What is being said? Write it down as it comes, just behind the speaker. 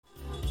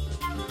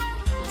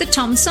The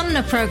Tom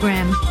Sumner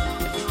Program.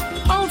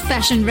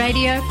 Old-fashioned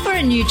radio for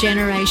a new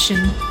generation.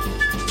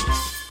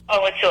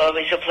 Oh, it's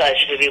always a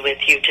pleasure to be with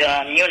you,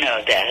 Tom. You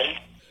know that.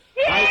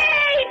 Yay,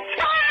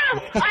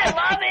 Tom! I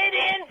love it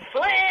in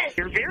Flint!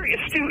 You're very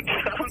astute,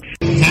 Tom.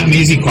 Tom,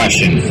 easy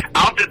question.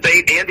 I'll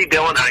debate Andy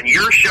Dillon on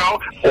your show.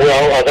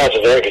 Well, that's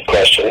a very good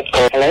question.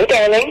 Hello,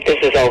 darling. This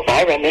is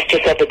Elvira,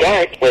 Mistress of the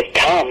Dark, with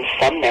Tom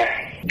Sumner.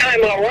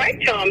 I'm all right,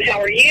 Tom. How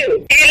are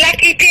you? A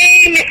lucky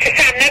day, Mr.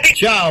 Sumner.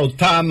 Ciao,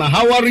 Tom.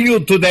 How are you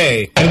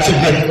today? That's a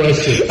good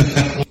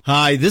question.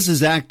 Hi, this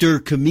is actor,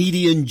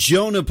 comedian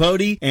Joe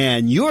Napodi,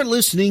 and you're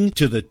listening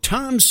to the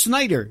Tom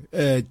Smothers.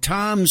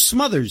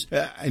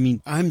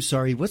 I'm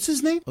sorry, what's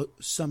his name?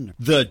 Sumner.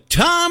 The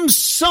Tom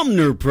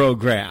Sumner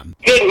Program.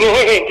 Good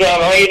morning,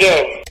 Tom. How you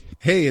doing?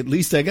 Hey, at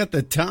least I got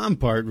the Tom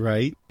part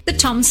right. The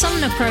Tom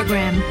Sumner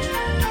Program.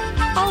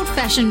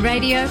 Old-fashioned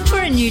radio for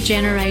a new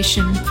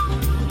generation.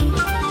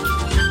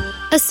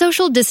 A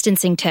social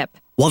distancing tip.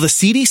 While the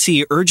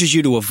CDC urges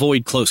you to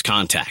avoid close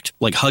contact,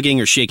 like hugging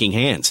or shaking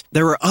hands,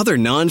 there are other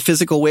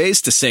non-physical ways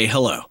to say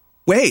hello.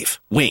 Wave,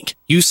 wink,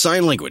 use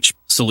sign language,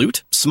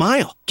 salute,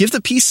 smile, give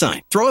the peace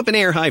sign, throw up an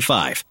air high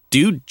five,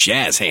 do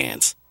jazz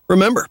hands.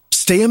 Remember,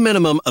 stay a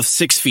minimum of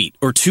 6 feet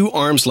or 2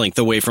 arms length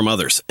away from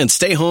others, and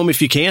stay home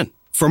if you can.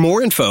 For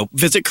more info,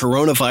 visit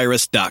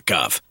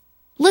coronavirus.gov.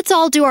 Let's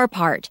all do our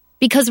part,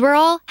 because we're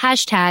all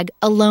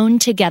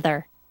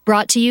 #AloneTogether.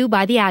 Brought to you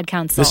by the Ad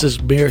Council. This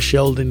is Mayor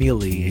Sheldon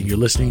Neely, and you're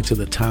listening to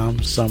the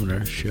Tom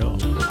Sumner Show.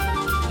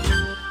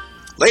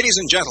 Ladies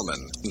and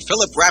gentlemen, in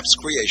Philip Rapp's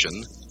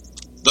creation,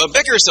 The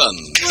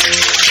Bickersons.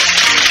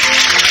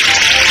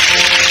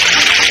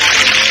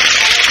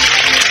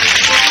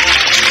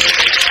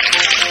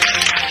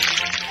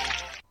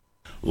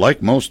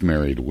 Like most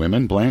married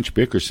women, Blanche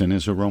Bickerson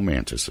is a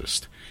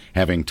romanticist.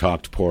 Having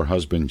talked poor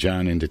husband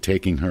John into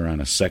taking her on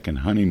a second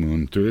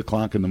honeymoon, 3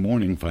 o'clock in the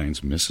morning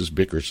finds Mrs.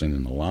 Bickerson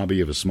in the lobby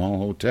of a small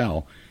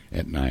hotel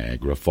at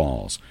Niagara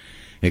Falls.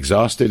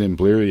 Exhausted and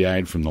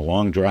bleary-eyed from the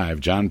long drive,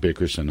 John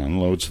Bickerson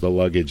unloads the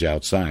luggage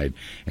outside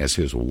as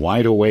his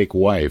wide-awake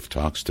wife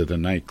talks to the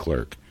night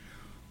clerk.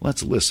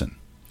 Let's listen.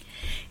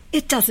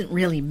 It doesn't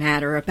really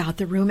matter about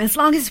the room as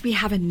long as we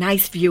have a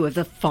nice view of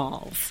the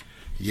falls.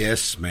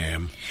 Yes,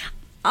 ma'am.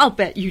 I'll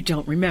bet you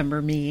don't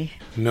remember me.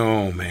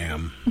 No,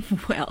 ma'am.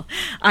 Well,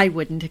 I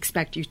wouldn't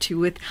expect you to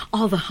with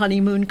all the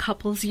honeymoon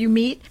couples you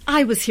meet.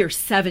 I was here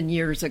 7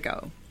 years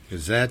ago.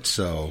 Is that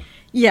so?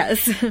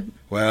 Yes.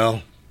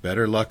 Well,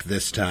 better luck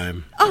this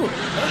time. Oh,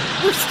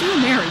 we're still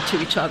married to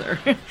each other.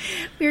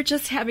 We're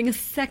just having a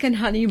second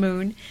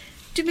honeymoon.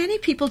 Do many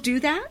people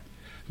do that?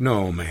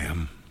 No,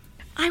 ma'am.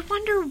 I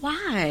wonder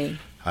why.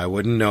 I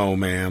wouldn't know,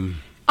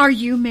 ma'am. Are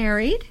you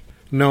married?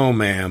 No,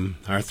 ma'am.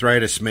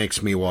 Arthritis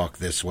makes me walk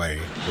this way.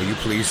 Will you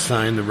please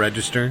sign the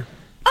register?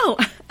 Oh,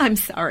 I'm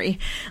sorry.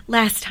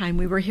 Last time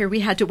we were here,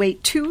 we had to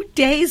wait 2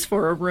 days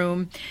for a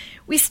room.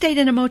 We stayed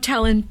in a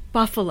motel in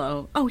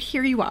Buffalo. Oh,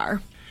 here you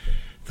are.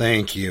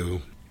 Thank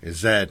you.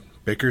 Is that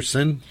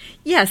Bickerson?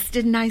 Yes,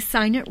 didn't I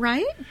sign it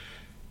right?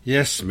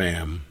 Yes,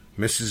 ma'am.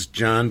 Mrs.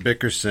 John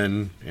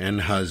Bickerson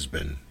and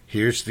husband.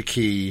 Here's the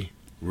key.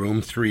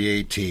 Room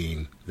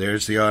 318.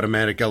 There's the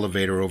automatic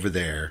elevator over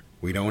there.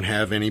 We don't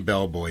have any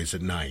bellboys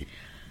at night.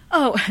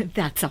 Oh,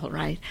 that's all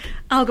right.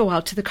 I'll go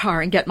out to the car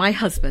and get my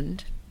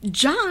husband.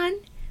 John,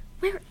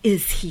 where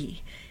is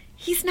he?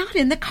 He's not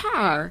in the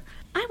car.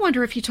 I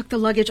wonder if he took the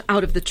luggage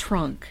out of the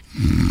trunk.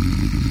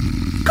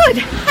 Good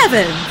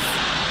heavens!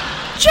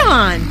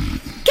 John,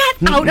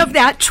 get out of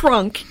that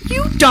trunk,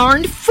 you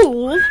darned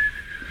fool!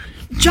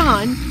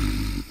 John!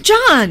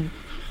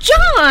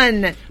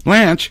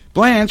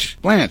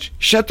 Blanche,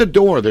 shut the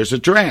door. There's a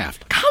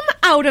draft. Come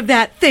out of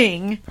that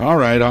thing. All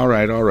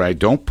right.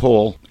 Don't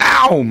pull.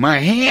 Ow, my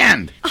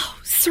hand. Oh,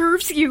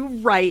 serves you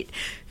right.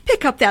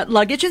 Pick up that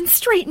luggage and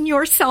straighten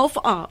yourself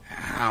up.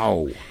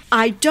 Ow.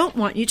 I don't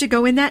want you to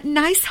go in that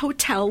nice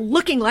hotel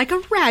looking like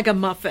a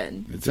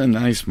ragamuffin. It's a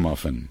nice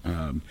muffin.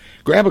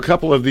 Grab a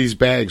couple of these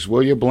bags,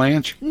 will you,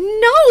 Blanche?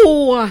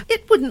 No!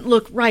 It wouldn't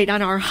look right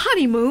on our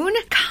honeymoon.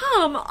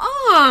 Come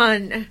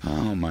on!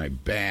 Oh, my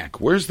back.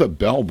 Where's the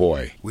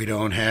bellboy? We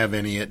don't have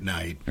any at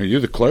night. Are you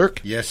the clerk?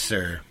 Yes,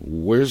 sir.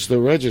 Where's the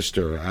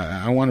register?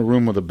 I want a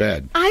room with a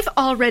bed. I've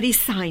already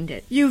signed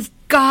it. You've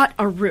got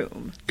a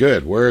room.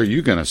 Good. Where are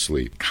you going to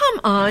sleep? Come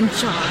on,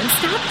 John.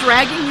 Stop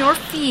dragging your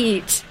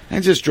feet. I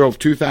just drove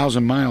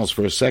 2,000 miles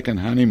for a second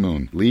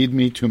honeymoon. Lead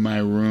me to my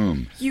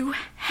room. You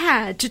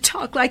had to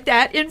talk like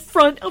that in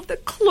front of the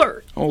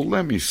clerk. Oh,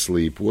 let me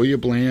sleep, will you,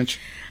 Blanche?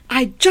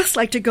 I'd just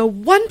like to go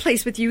one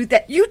place with you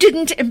that you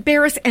didn't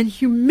embarrass and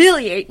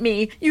humiliate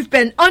me. You've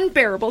been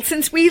unbearable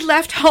since we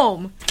left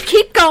home.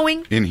 Keep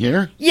going. In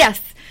here?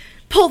 Yes.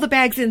 Pull the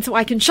bags in so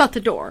I can shut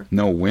the door.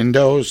 No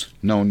windows?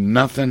 No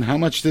nothing? How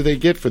much do they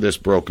get for this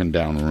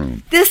broken-down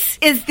room? This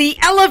is the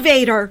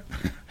elevator.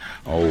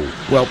 Oh,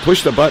 well,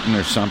 push the button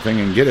or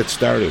something and get it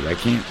started. I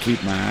can't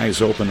keep my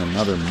eyes open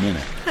another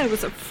minute. I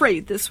was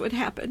afraid this would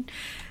happen.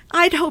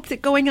 I'd hoped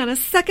that going on a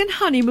second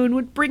honeymoon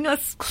would bring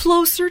us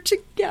closer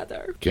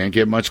together. Can't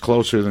get much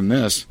closer than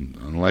this,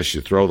 unless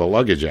you throw the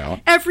luggage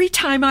out. Every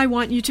time I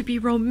want you to be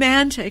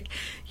romantic,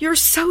 you're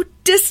so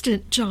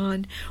distant,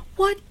 John.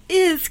 What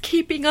is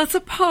keeping us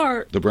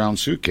apart? The brown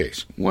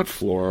suitcase. What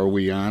floor are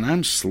we on?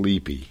 I'm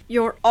sleepy.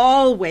 You're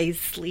always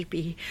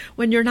sleepy.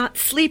 When you're not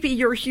sleepy,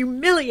 you're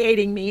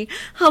humiliating me.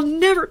 I'll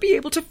never be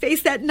able to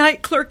face that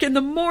night clerk in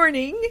the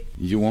morning.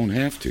 You won't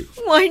have to.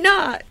 Why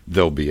not?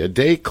 There'll be a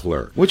day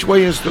clerk. Which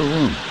way is the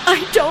room?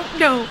 I don't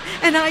know,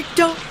 and I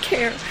don't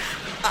care.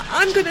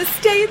 I'm going to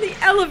stay in the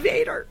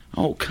elevator.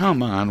 Oh,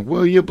 come on,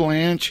 will you,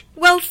 Blanche?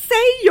 Well,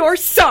 say you're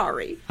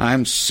sorry.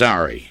 I'm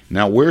sorry.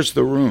 Now, where's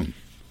the room?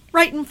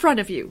 Right in front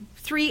of you.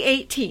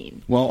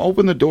 318. Well,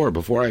 open the door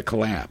before I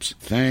collapse.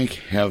 Thank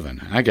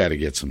heaven. I gotta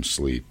get some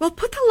sleep. Well,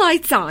 put the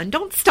lights on.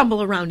 Don't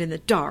stumble around in the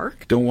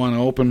dark. Don't want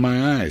to open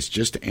my eyes.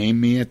 Just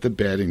aim me at the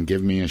bed and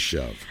give me a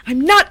shove.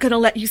 I'm not going to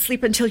let you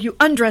sleep until you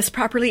undress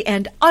properly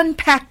and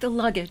unpack the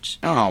luggage.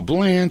 Oh,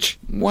 Blanche,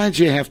 why'd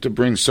you have to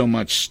bring so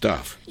much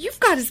stuff?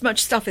 You've got as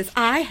much stuff as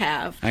I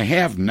have. I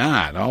have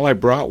not. All I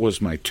brought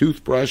was my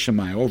toothbrush and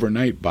my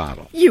overnight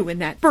bottle. You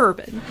and that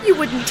bourbon. You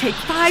wouldn't take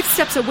 5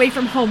 steps away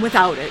from home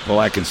without it. Well,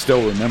 I can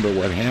still remember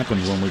what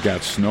happened when we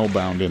got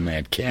snowbound in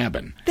that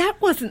cabin. That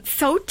wasn't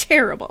so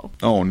terrible.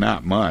 Oh,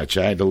 not much.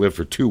 I had to live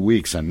for 2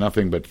 weeks on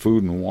nothing but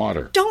food and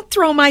water. Don't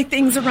throw my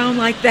things around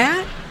like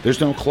that. There's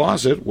no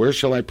closet. Where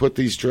shall I put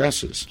these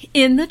dresses?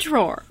 In the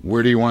drawer.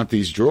 Where do you want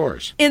these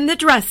drawers? In the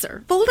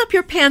dresser. Fold up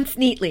your pants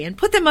neatly and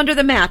put them under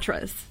the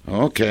mattress.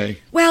 Okay.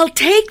 Well,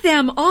 take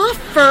them off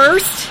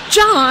first.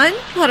 John,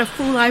 what a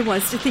fool I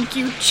was to think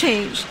you'd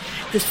changed.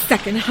 The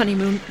second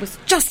honeymoon was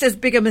just as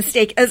big a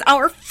mistake as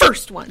our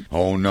first one.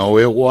 Oh, no,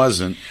 it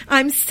wasn't.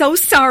 I'm so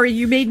sorry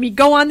you made me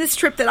go on this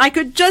trip that I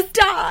could just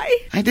die.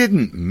 I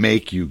didn't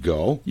make you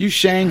go. You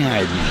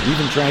shanghaied me,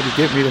 even tried to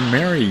get me to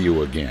marry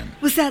you again.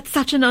 Was that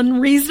such an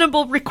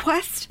unreasonable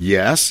request?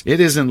 Yes, it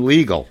isn't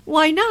legal.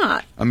 Why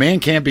not? A man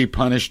can't be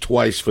punished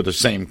twice for the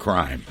same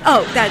crime.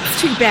 Oh,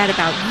 that's too bad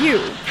about you.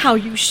 How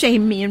you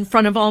shamed me in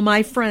front of all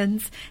my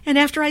friends. And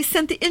after I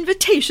sent the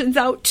invitations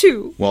out,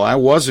 too. Well, I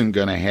wasn't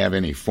going to have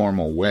any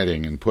formal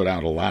wedding and put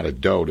out a lot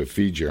of dough to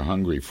feed your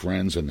hungry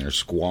friends and their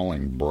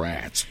squalling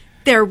brats.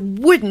 There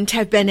wouldn't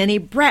have been any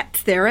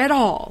brats there at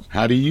all.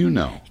 How do you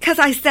know? Because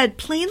I said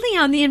plainly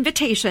on the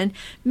invitation,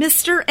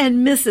 Mr.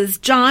 and Mrs.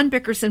 John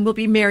Bickerson will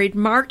be married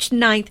March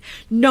 9th,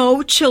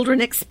 no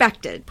children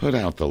expected. Put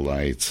out the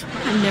lights.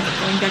 I'm never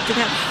going back to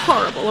that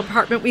horrible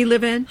apartment we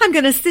live in. I'm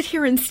going to sit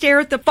here and stare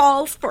at the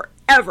falls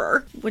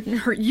forever. Wouldn't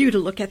hurt you to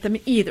look at them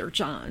either,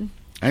 John.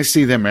 I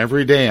see them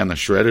every day on the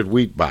shredded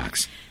wheat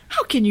box.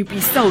 How can you be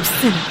so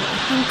cynical?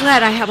 I'm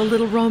glad I have a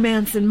little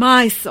romance in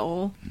my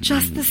soul.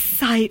 Just the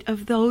sight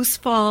of those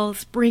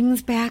falls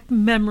brings back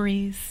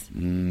memories.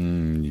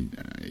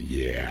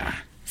 Yeah.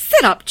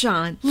 Sit up,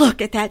 John.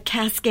 Look at that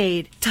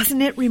cascade.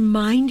 Doesn't it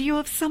remind you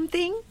of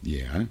something?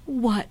 Yeah.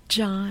 What,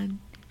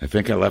 John? I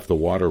think I left the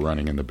water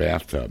running in the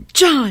bathtub.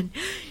 John,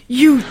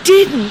 you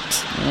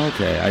didn't.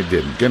 Okay, I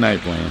didn't. Good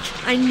night, Blanche.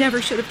 I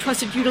never should have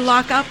trusted you to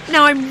lock up.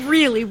 Now I'm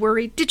really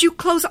worried. Did you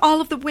close all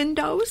of the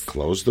windows?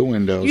 Close the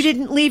windows. You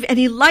didn't leave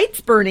any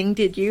lights burning,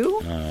 did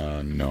you?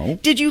 No.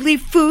 Did you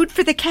leave food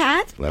for the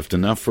cat? Left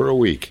enough for a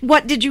week.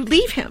 What did you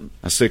leave him?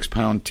 A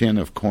 6-pound tin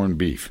of corned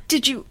beef.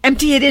 Did you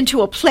empty it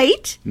into a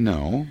plate?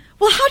 No.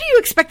 Well, how do you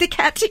expect the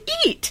cat to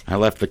eat? I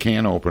left the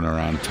can opener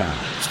on top.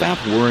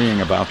 Stop worrying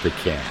about the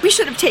cat. We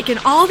should have taken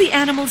all the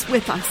animals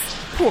with us.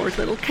 Poor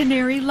little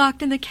canary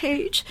locked in the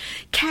cage.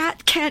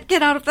 Cat can't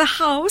get out of the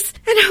house.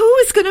 And who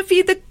is going to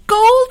feed the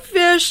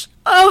goldfish?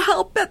 Oh,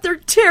 I'll bet they're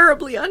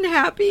terribly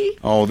unhappy.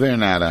 Oh, they're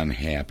not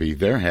unhappy.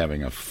 They're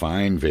having a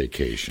fine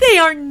vacation. They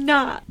are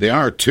not. They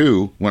are,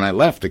 too. When I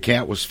left, the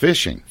cat was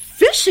fishing.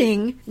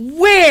 Fishing?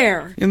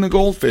 Where? In the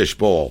goldfish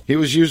bowl. He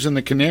was using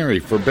the canary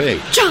for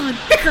bait. John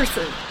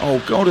Bickerson!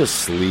 Oh, go to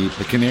sleep.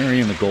 The canary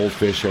and the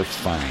goldfish are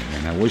fine,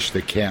 and I wish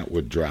the cat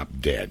would drop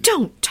dead.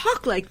 Don't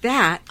talk like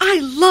that. I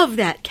love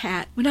that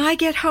cat. When I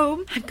get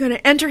home, I'm going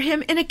to enter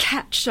him in a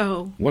cat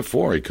show. What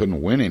for? He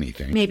couldn't win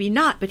anything. Maybe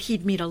not, but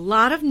he'd meet a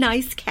lot of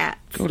nice cats.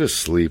 Go to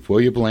sleep,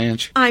 will you,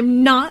 Blanche?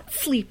 I'm not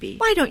sleepy.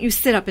 Why don't you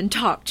sit up and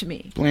talk to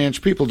me?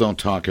 Blanche, people don't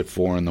talk at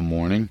 4 in the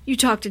morning. You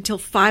talked until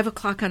 5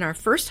 o'clock on our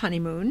first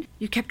honeymoon.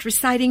 You kept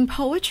reciting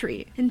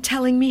poetry and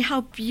telling me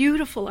how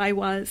beautiful I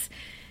was.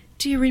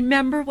 Do you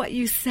remember what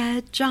you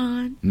said,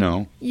 John?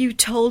 No. You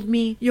told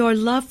me your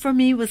love for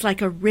me was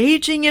like a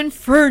raging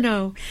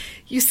inferno.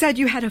 You said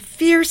you had a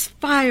fierce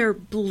fire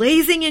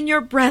blazing in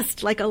your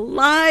breast like a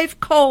live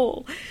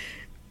coal.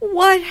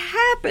 What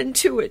happened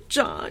to it,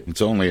 John?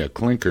 It's only a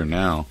clinker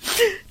now.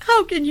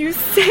 How can you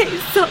say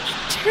such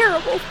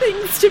terrible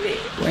things to me?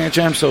 Blanche,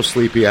 I'm so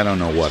sleepy I don't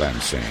know what I'm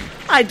saying.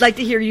 I'd like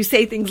to hear you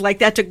say things like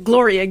that to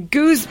Gloria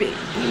Gooseby.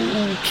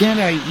 Can't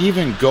I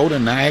even go to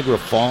Niagara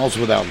Falls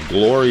without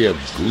Gloria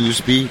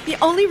Gooseby? The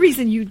only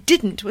reason you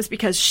didn't was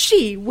because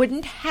she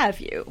wouldn't have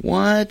you.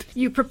 What?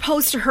 You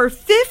proposed to her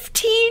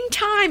 15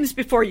 times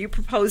before you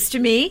proposed to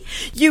me.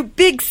 You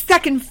big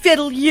second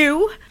fiddle,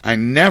 you. I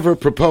never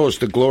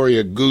proposed to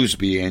Gloria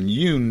Gooseby, and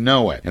you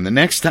know it. And the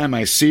next time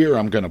I see her,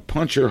 I'm going to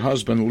punch her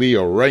husband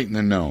Leo right in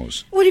the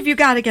nose. What have you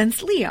got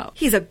against Leo?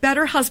 He's a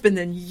better husband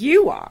than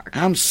you are.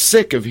 I'm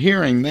sick of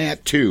hearing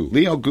that, too.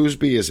 Leo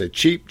Gooseby is a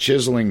cheap,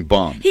 chiseling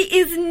bum. He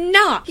is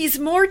not. He's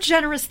more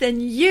generous than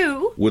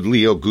you. Would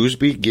Leo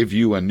Gooseby give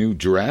you a new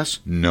dress?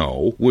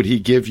 No. Would he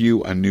give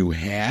you a new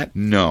hat?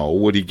 No.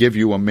 Would he give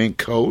you a mink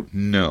coat?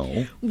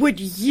 No. Would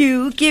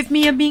you give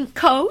me a mink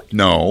coat?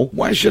 No.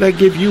 Why should I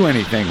give you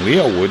anything?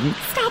 Leo wouldn't.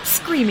 Stop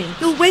screaming.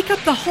 You'll wake up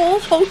the whole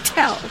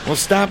hotel. Well,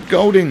 stop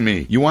goading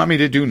me. You want me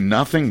to do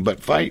nothing but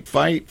fight,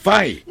 fight,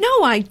 fight.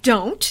 No, I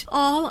don't.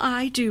 All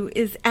I do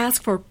is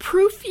ask for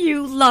proof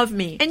you love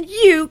me, and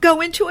you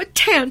go into a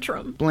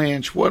tantrum.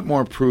 Blanche, what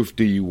more proof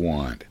do you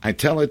want? I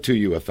tell it to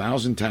you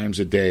 1,000 times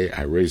a day.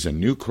 I raise a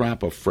new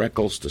crop of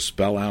freckles to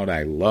spell out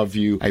I love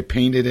you. I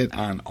painted it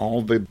on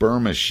all the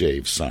Burma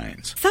shave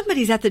signs.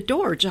 Somebody's at the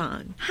door,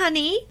 John.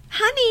 Honey,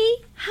 honey,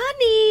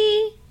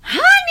 honey.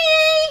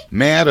 Honey!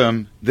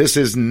 Madam, this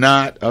is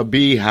not a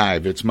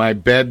beehive. It's my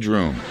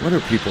bedroom. What are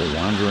people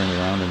wandering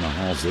around in the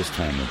halls this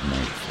time of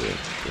night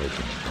for?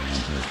 Broken down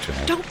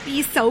hotel? Don't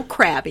be so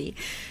crabby.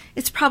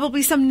 It's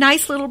probably some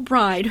nice little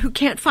bride who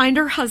can't find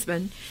her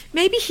husband.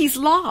 Maybe he's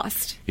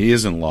lost. He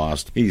isn't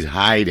lost. He's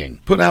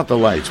hiding. Put out the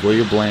lights, will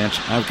you, Blanche?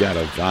 I've got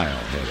a vile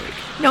headache.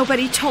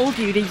 Nobody told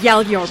you to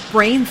yell your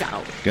brains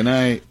out. Good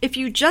night. If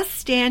you just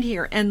stand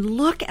here and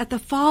look at the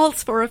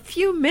falls for a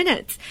few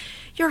minutes,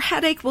 your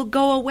headache will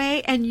go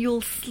away and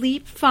you'll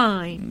sleep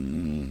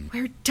fine.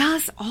 Where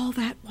does all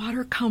that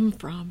water come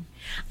from?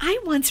 I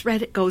once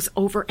read it goes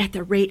over at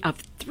the rate of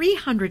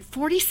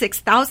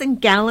 346,000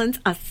 gallons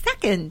a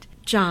second.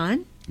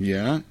 John?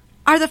 Yeah?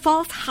 Are the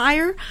falls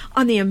higher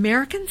on the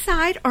American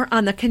side or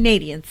on the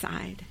Canadian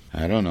side?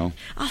 I don't know.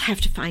 I'll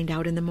have to find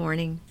out in the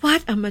morning.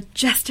 What a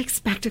majestic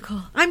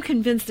spectacle. I'm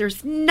convinced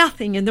there's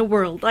nothing in the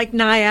world like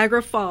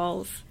Niagara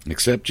Falls.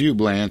 Except you,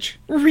 Blanche.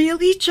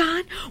 Really,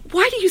 John?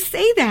 Why do you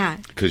say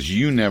that? Because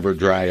you never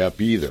dry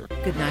up either.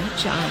 Good night,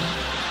 John.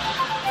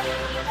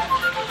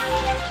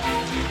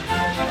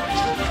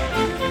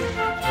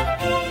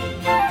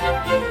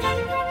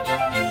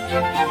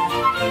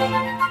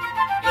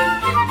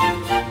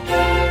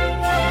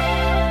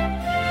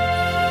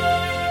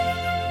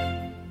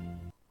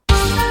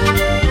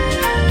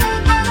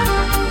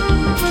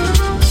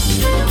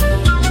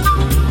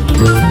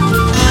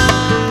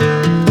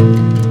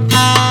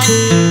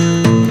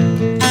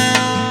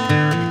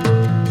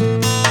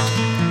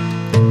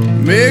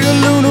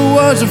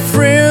 Was a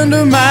friend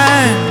of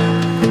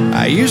mine.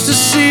 I used to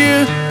see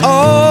her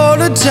all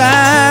the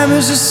time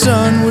as the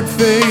sun would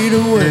fade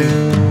away.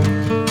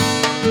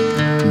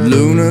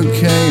 Luna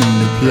came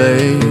to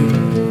play.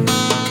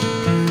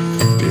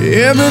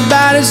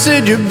 Everybody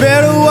said you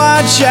better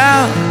watch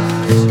out.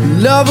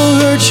 Love will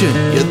hurt you,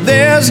 yeah,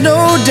 there's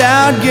no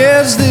doubt.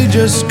 Guess they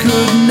just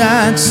could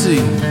not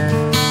see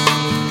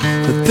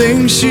the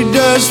things she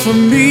does for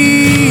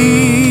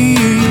me.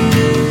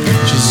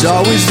 She's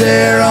always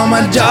there on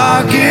my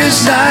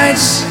darkest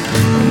nights,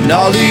 and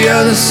all the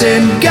others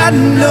said, got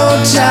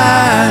no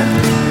time.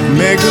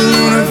 Make a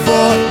Luna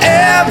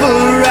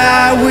forever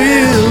I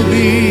will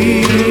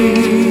be.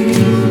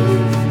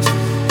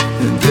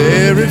 And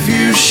there if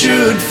you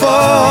should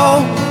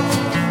fall,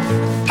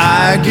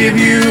 I give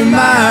you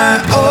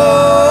my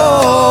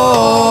all.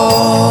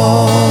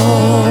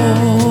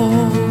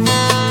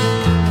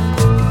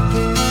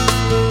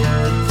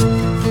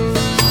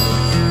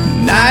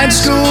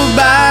 Nights go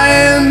by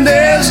and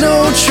there's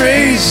no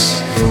trace.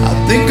 I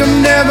think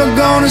I'm never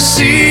gonna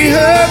see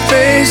her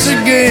face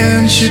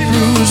again. She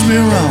proves me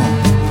wrong.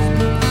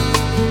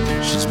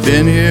 She's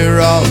been here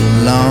all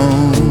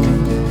along.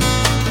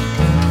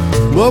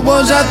 What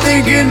was I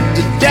thinking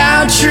to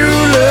doubt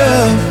true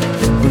love?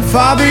 When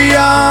far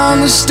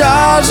beyond the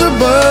stars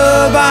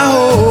above, I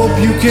hope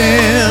you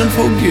can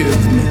forgive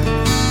me,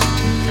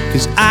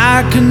 'cause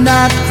I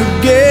cannot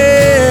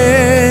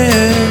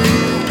forget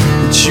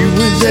that you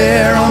were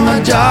there on my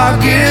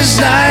darkest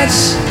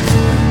nights.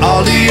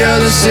 All the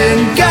others said,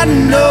 got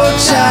no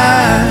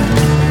time.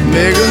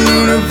 Make a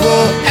Luna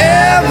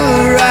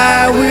forever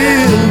I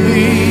will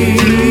be.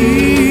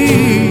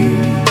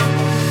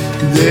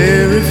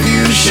 There if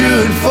you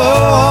should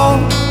fall,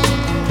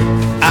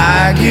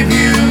 I give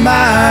you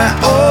my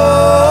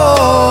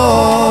all.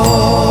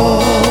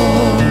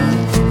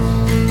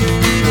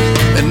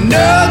 And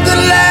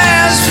nothing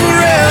lasts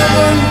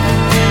forever,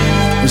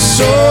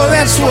 so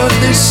that's what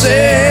they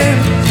say.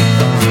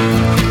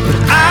 But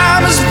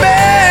I must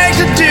beg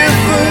to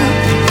differ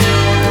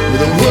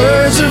with the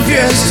words of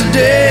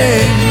yesterday,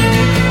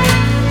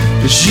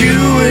 'cause you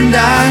and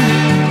I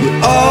will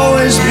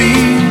always be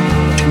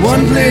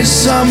one place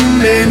some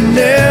may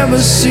never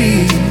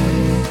see.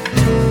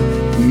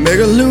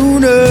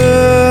 Megaluna.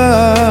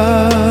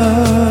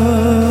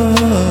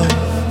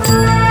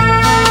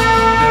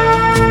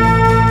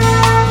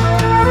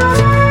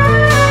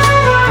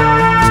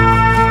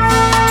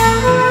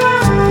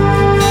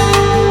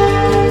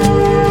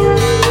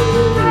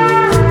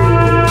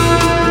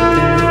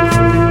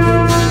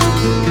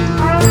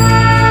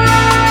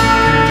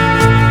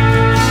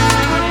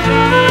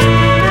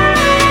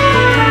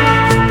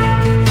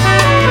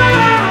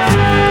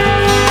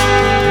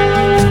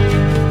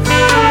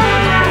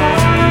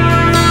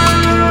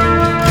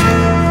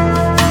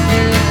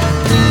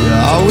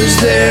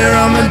 There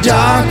on my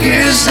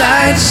darkest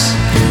nights,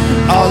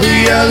 all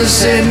the others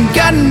said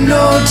got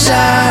no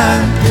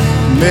time.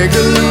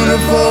 Megaluna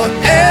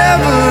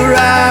forever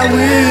I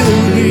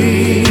will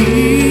be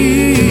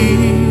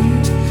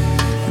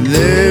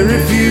there.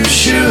 If you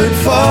should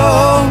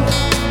fall,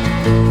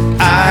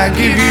 I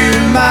give you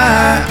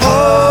my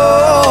all.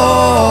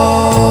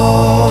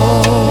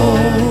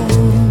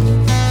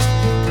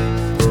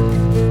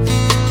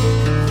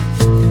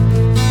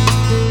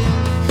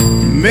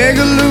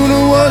 Megaluna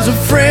was a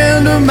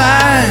friend of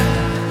mine.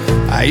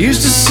 I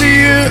used to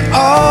see her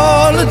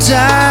all the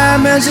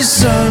time as the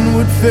sun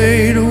would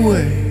fade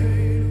away.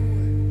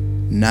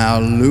 Now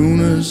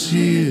Luna's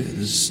here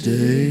to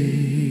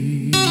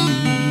stay.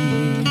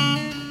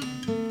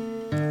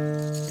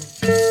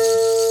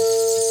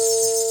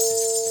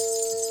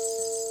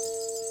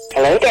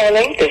 Hello,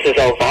 darling. This is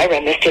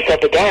Elvira, Mistress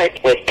of the Dark,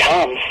 with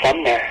Tom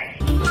Sumner.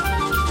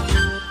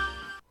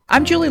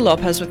 I'm Julie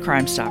Lopez with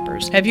Crime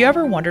Stoppers. Have you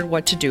ever wondered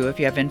what to do if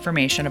you have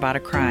information about a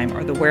crime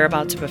or the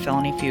whereabouts of a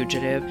felony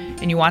fugitive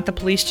and you want the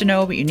police to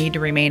know but you need to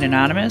remain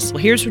anonymous?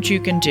 Well, here's what you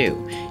can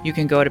do. You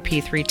can go to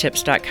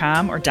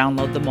p3tips.com or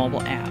download the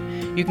mobile app.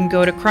 You can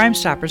go to Crime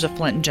Stoppers of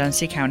Flint and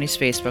Genesee County's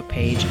Facebook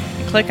page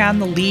and click on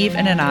the Leave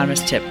an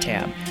Anonymous Tip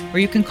tab, or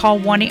you can call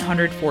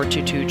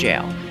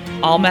 1-800-422-JAIL.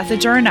 All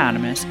methods are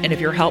anonymous, and if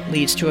your help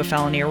leads to a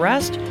felony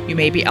arrest, you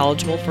may be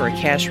eligible for a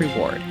cash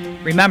reward.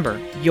 Remember,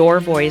 your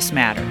voice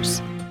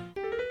matters.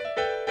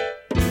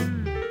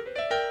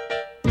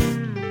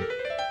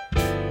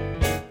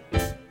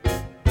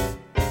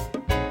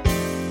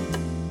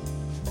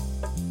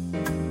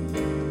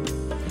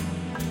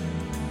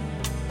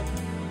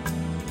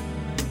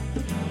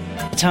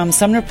 The Tom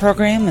Sumner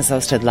program has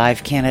hosted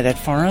live candidate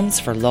forums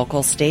for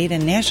local, state,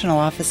 and national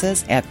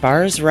offices at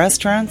bars,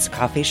 restaurants,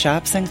 coffee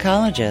shops, and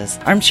colleges.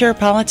 Armchair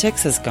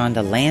Politics has gone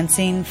to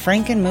Lansing,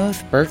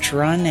 Frankenmuth, Birch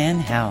Run,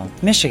 and Hell.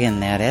 Michigan,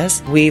 that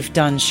is. We've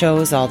done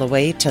shows all the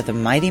way to the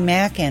Mighty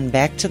Mac and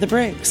back to the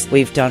Briggs.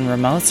 We've done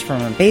remotes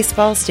from a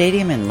baseball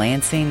stadium in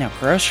Lansing, a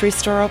grocery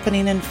store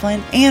opening in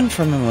Flint, and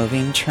from a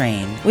moving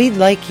train. We'd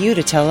like you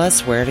to tell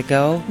us where to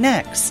go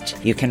next.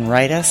 You can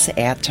write us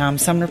at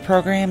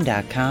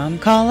TomSumnerProgram.com,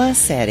 call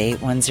us at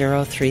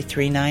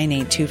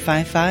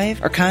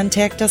 810-339-8255, or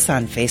contact us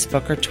on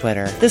Facebook or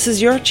Twitter. This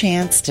is your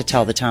chance to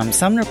tell the Tom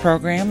Sumner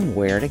program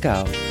where to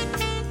go.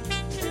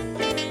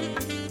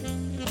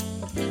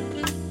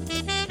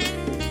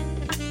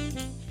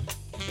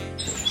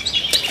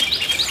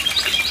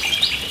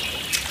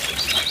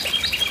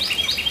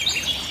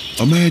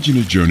 Imagine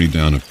a journey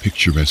down a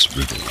picturesque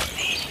river.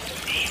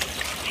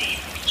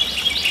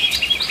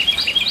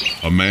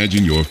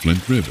 Imagine your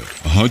Flint River,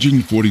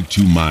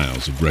 142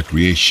 miles of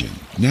recreation,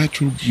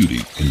 natural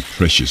beauty, and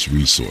precious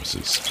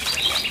resources.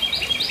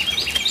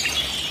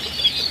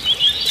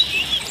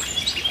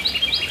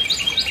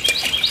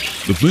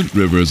 The Flint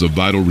River is a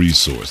vital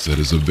resource that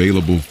is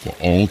available for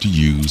all to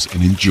use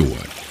and enjoy.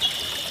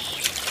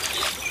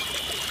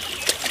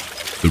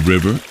 The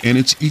river and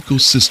its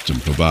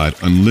ecosystem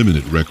provide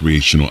unlimited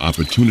recreational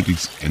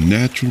opportunities and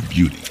natural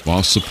beauty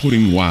while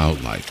supporting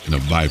wildlife in a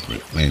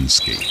vibrant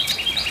landscape.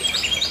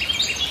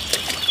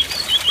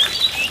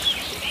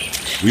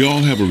 We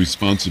all have a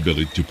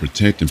responsibility to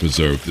protect and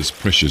preserve this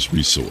precious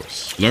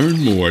resource.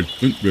 Learn more at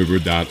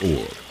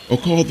flintriver.org or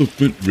call the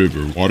Flint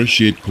River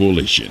Watershed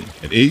Coalition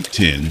at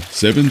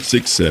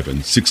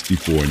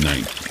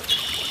 810-767-6490.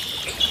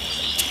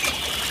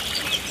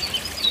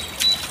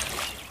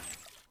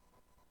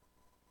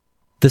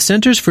 The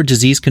Centers for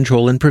Disease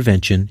Control and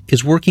Prevention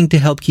is working to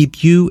help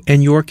keep you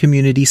and your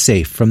community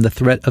safe from the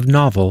threat of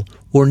novel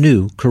or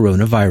new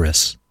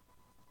coronavirus.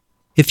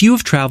 If you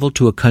have traveled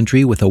to a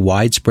country with a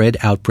widespread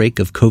outbreak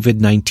of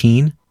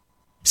COVID-19,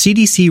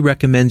 CDC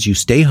recommends you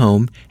stay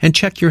home and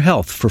check your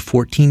health for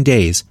 14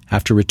 days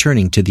after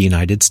returning to the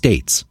United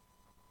States.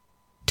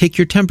 Take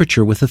your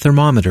temperature with a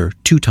thermometer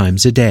 2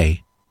 times a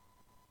day.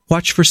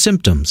 Watch for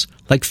symptoms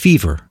like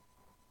fever,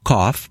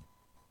 cough,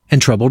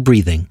 and trouble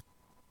breathing.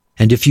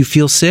 And if you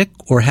feel sick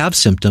or have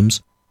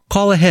symptoms,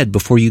 call ahead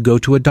before you go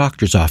to a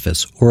doctor's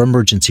office or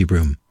emergency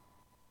room.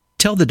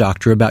 Tell the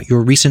doctor about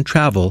your recent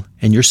travel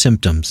and your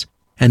symptoms,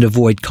 and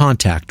avoid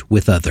contact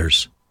with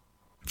others.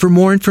 For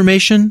more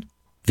information,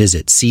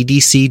 visit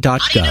cdc.gov.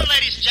 How do you do,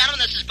 ladies and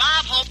gentlemen? This is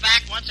Bob Hope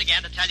back once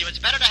again to tell you it's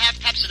better to have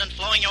Pepsodent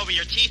flowing over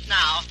your teeth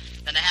now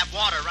than to have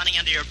water running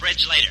under your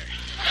bridge later.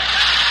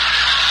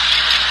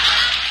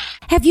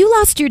 Have you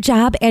lost your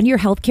job and your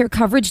healthcare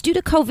coverage due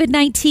to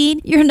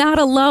COVID-19? You're not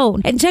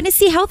alone, and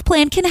Genesee Health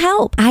Plan can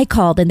help. I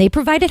called and they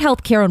provided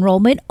healthcare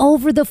enrollment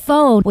over the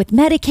phone with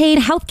Medicaid,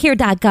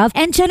 healthcare.gov,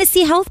 and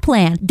Genesee Health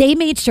Plan. They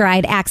made sure I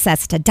had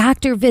access to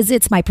doctor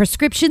visits, my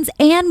prescriptions,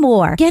 and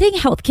more. Getting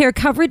healthcare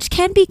coverage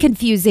can be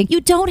confusing.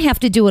 You don't have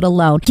to do it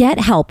alone. Get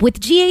help with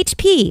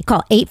GHP.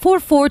 Call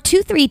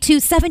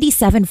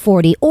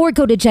 844-232-7740 or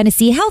go to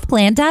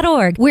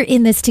GeneseeHealthPlan.org. We're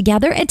in this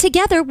together, and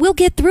together we'll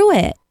get through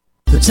it.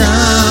 The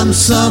Tom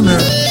Sumner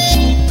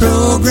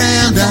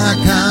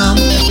Program.com.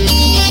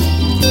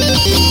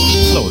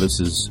 Hello, this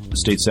is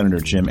State Senator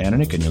Jim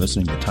Ananick, and you're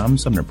listening to the Tom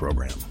Sumner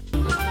Program.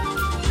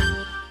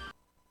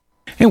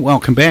 Hey,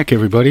 welcome back,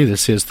 everybody.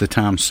 This is the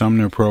Tom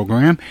Sumner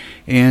Program,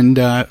 and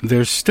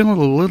there's still a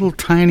little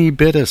tiny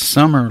bit of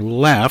summer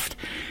left,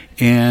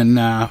 and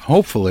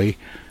hopefully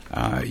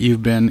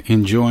you've been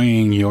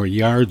enjoying your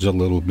yards a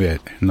little bit.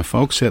 And the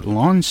folks at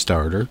Lawn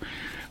Starter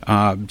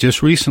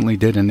just recently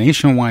did a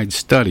nationwide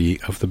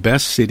study of the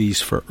best cities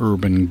for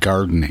urban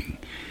gardening.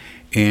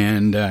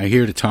 And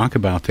here to talk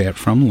about that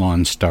from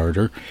Lawn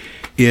Starter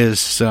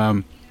is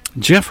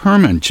Jeff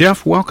Herman.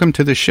 Jeff, welcome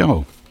to the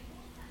show.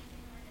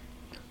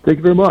 Thank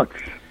you very much.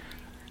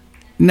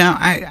 Now,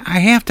 I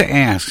have to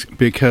ask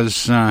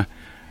because, the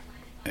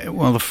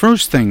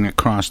first thing that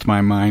crossed my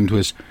mind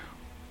was,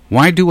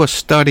 why do a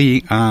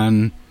study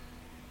on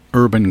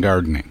urban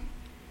gardening?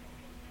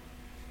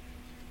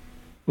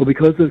 Well,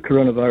 because of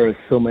coronavirus,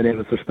 so many of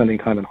us are spending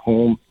time at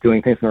home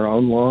doing things in our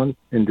own lawn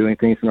and doing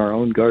things in our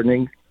own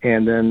gardening,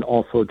 and then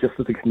also just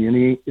as a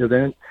community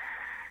event,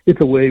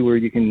 it's a way where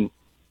you can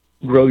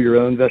grow your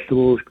own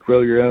vegetables,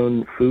 grow your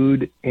own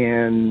food,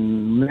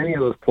 and many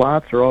of those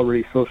plots are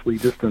already socially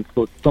distanced,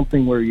 so it's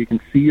something where you can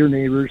see your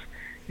neighbors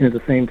and at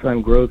the same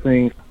time grow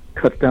things,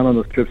 cut down on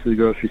those trips to the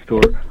grocery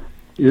store.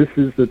 This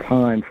is the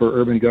time for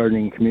urban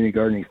gardening and community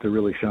gardening to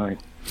really shine.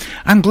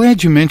 I'm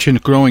glad you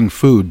mentioned growing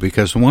food,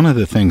 because one of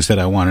the things that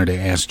I wanted to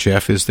ask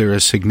Jeff, is there a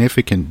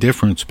significant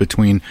difference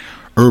between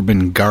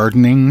urban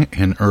gardening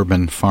and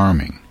urban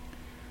farming?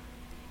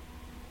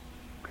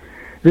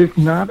 There's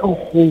not a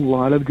whole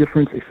lot of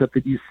difference, except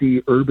that you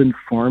see urban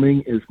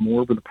farming is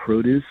more with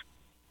produce.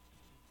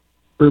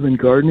 Urban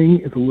gardening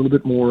is a little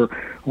bit more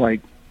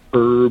like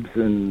herbs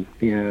and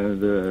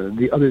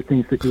the other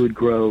things that you would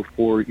grow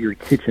for your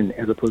kitchen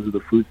as opposed to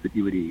the foods that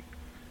you would eat.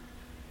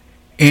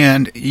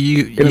 And of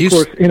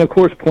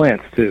course,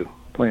 plants too,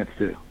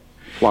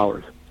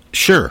 flowers.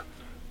 Sure.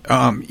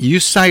 You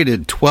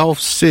cited 12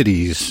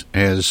 cities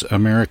as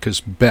America's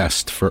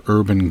best for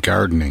urban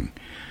gardening.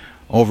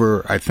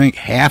 Over, I think,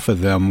 half of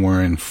them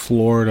were in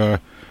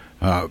Florida,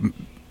 and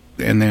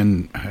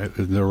then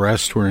the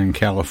rest were in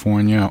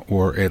California,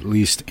 or at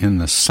least in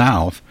the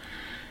South,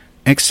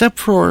 except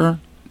for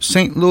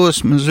St.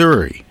 Louis,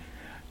 Missouri.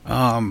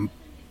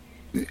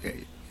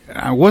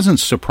 I wasn't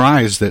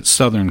surprised that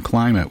southern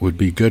climate would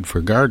be good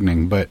for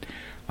gardening, but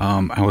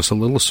I was a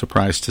little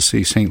surprised to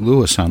see St.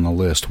 Louis on the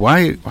list.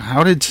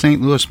 How did St.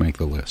 Louis make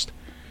the list?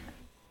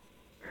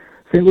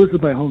 St. Louis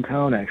is my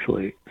hometown,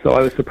 actually, so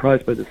I was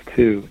surprised by this,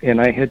 too. And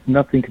I had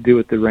nothing to do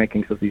with the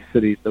rankings of these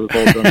cities. That was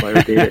all done by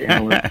our data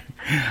analysts.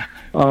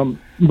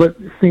 But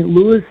St.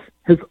 Louis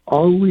has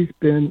always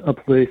been a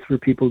place where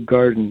people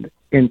gardened,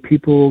 and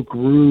people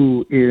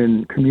grew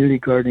in community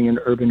gardening and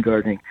urban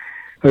gardening.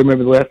 I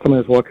remember the last time I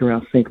was walking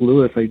around St.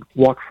 Louis, I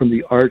walked from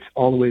the Arch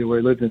all the way to where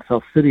I lived in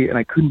South City, and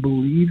I couldn't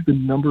believe the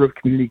number of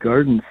community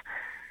gardens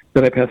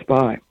that I passed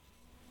by.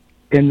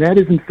 And that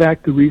is, in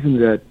fact, the reason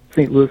that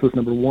St. Louis was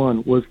number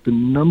one, was the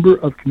number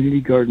of community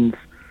gardens,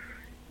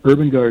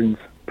 urban gardens,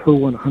 per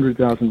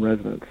 100,000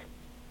 residents.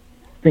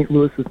 St.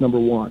 Louis is number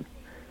one.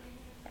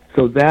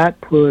 So that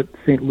put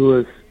St.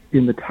 Louis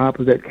in the top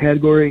of that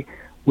category,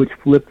 which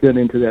flipped them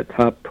into that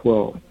top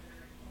 12.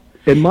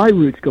 And my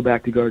roots go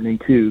back to gardening,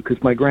 too,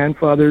 because my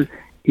grandfather,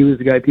 he was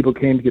the guy people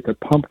came to get their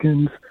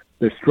pumpkins,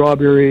 their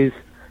strawberries.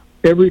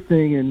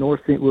 Everything in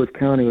North St. Louis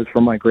County was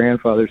from my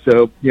grandfather.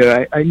 So,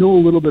 yeah, I know a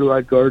little bit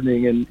about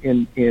gardening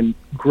and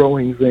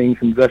growing things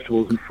and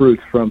vegetables and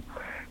fruits from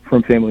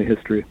family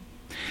history.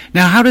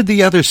 Now, how did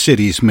the other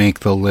cities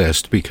make the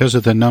list? Because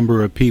of the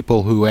number of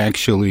people who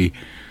actually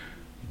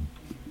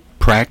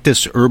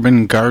practice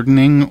urban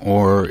gardening,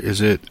 or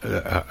is it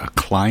a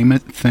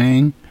climate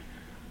thing?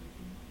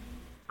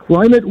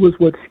 Climate was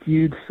what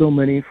skewed so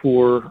many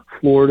for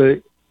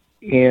Florida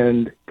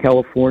and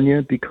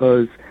California,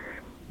 because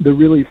the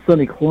really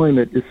sunny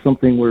climate is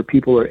something where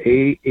people are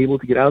able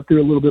to get out there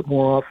a little bit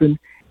more often,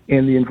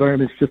 and the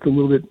environment's just a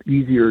little bit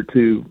easier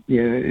to,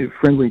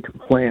 friendly to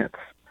plants.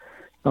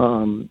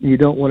 You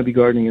don't want to be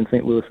gardening in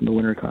St. Louis in the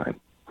wintertime.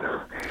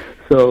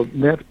 So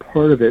that's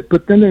part of it.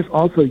 But then there's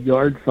also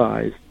yard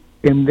size,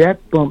 and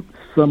that bumped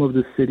some of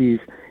the cities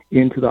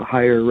into the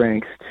higher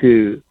ranks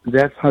too.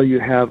 That's how you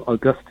have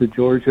Augusta,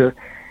 Georgia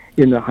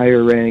in the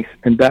higher ranks,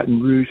 and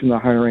Baton Rouge in the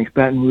higher ranks.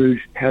 Baton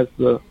Rouge has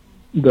the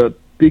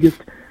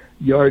biggest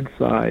yard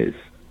size,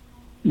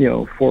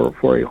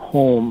 for a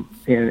home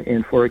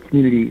and for a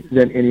community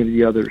than any of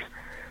the others.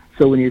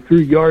 So when you threw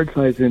yard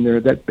size in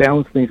there, that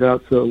balanced things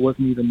out so it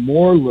wasn't even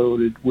more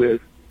loaded with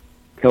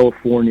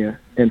California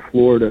and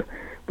Florida,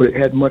 but it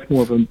had much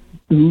more of a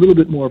little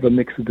bit more of a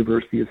mix of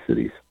diversity of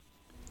cities.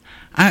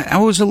 I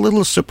was a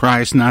little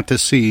surprised not to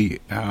see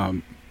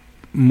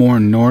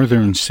more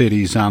northern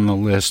cities on the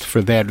list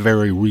for that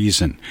very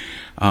reason,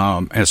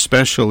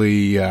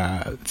 especially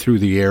through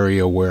the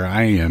area where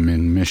I am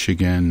in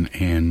Michigan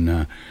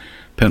and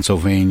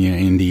Pennsylvania,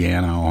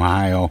 Indiana,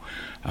 Ohio,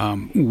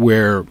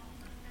 where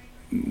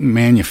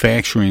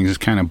manufacturing is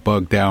kind of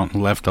bugged out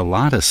and left a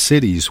lot of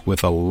cities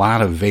with a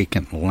lot of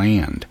vacant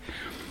land.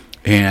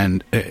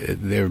 And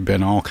there have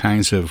been all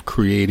kinds of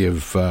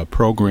creative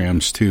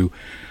programs to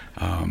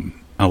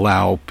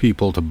allow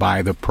people to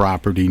buy the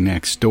property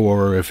next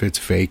door if it's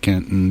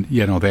vacant, and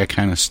that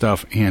kind of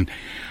stuff. And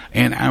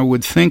I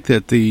would think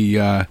that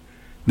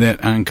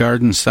that on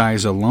garden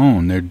size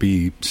alone, there'd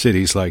be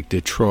cities like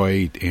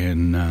Detroit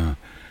and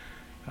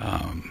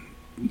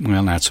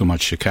well, not so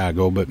much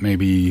Chicago, but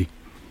maybe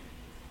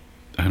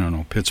I don't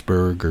know,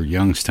 Pittsburgh or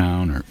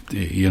Youngstown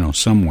or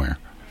somewhere.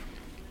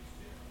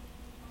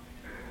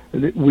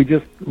 We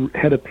just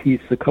had a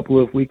piece a couple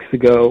of weeks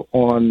ago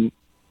on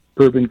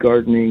urban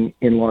gardening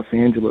in Los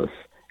Angeles,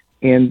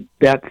 and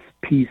that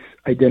piece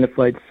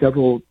identified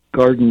several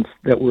gardens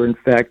that were in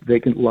fact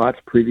vacant lots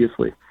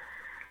previously.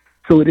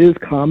 So it is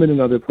common in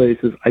other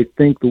places. I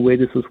think the way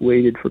this was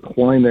weighted for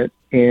climate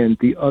and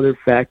the other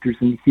factors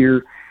in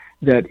here,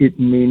 that it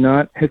may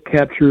not have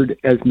captured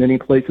as many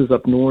places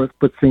up north,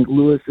 but St.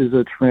 Louis is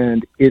a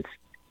trend. It's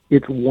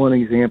one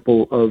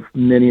example of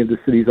many of the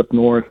cities up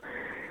north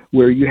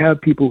where you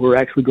have people who are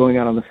actually going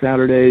out on the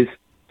Saturdays,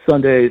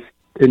 Sundays,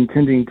 and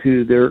tending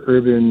to their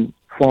urban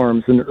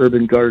farms and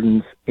urban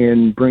gardens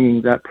and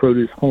bringing that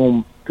produce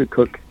home to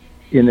cook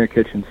in their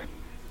kitchens.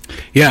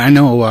 Yeah, I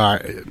know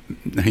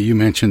you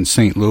mentioned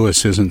St.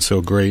 Louis isn't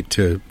so great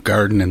to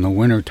garden in the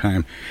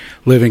wintertime.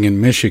 Living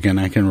in Michigan,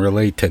 I can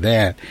relate to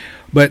that.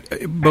 But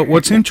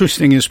what's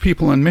interesting is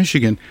people in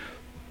Michigan,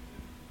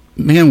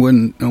 man,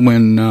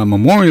 when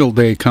Memorial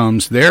Day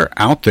comes, they're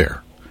out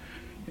there.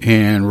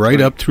 And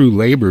right up through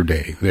Labor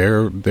Day,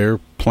 they're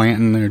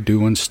planting, they're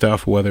doing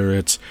stuff, whether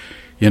it's,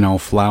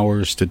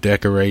 flowers to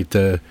decorate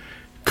the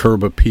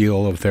curb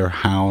appeal of their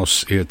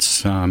house.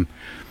 It's,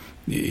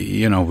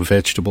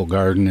 vegetable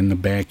garden in the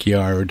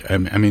backyard.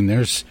 I mean,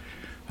 there's,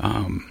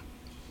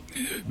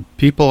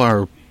 people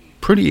are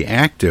pretty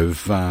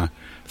active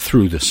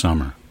through the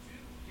summer.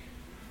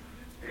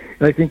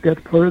 I think that's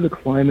part of the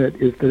climate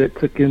is that it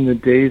took in the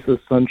days of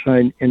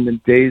sunshine and the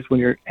days when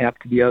you're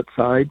apt to be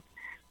outside.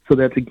 So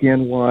that's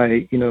again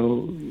why,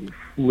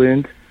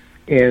 Flint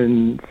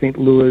and St.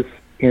 Louis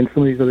and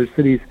some of these other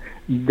cities,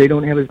 they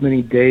don't have as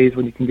many days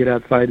when you can get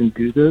outside and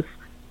do this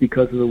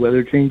because of the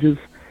weather changes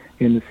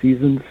and the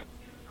seasons.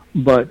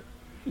 But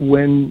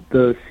when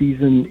the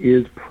season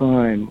is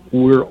prime,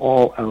 we're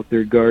all out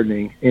there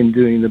gardening and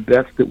doing the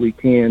best that we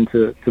can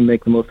to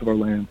make the most of our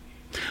land.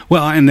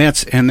 Well, and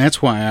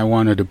that's why I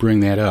wanted to bring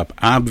that up.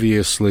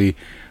 Obviously,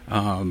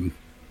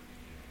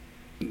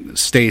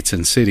 states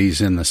and cities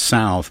in the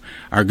South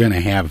are going to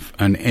have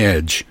an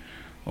edge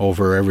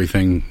over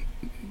everything,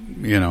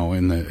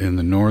 in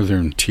the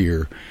northern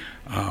tier,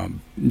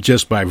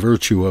 just by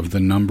virtue of the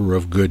number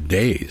of good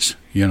days,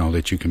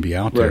 that you can be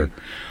out there.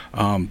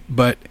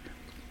 But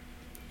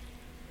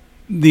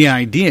the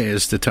idea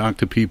is to talk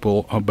to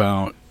people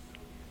about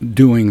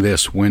doing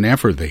this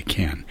whenever they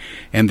can.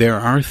 And there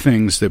are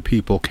things that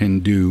people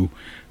can do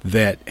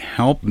that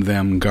help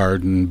them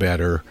garden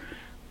better,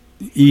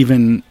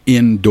 even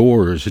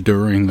indoors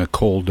during the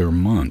colder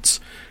months,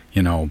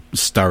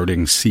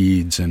 starting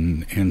seeds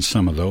and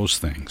some of those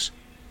things.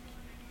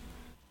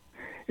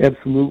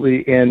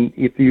 Absolutely. And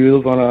if you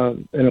live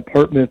on an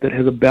apartment that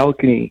has a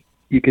balcony,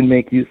 you can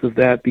make use of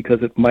that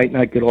because it might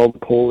not get all the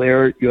cold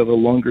air. You have a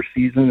longer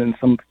season in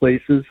some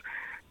places.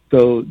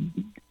 So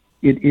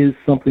it is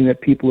something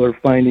that people are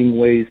finding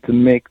ways to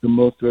make the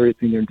most of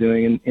everything they're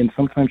doing. And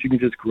sometimes you can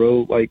just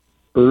grow like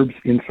herbs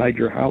inside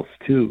your house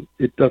too.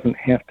 It doesn't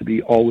have to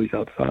be always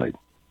outside.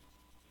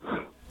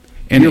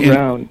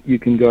 Year-round you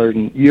can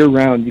garden.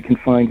 Year-round you can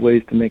find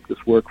ways to make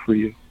this work for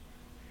you.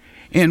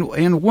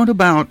 And what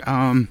about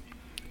I'm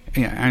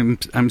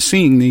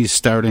seeing these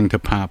starting to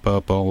pop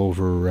up all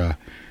over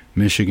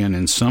Michigan,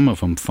 and some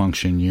of them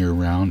function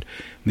year-round,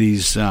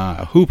 these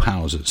hoop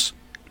houses.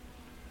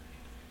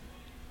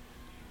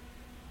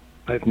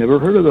 I've never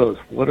heard of those.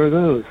 What are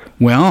those?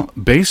 Well,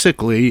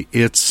 basically,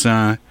 it's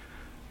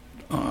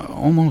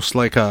almost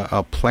like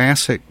a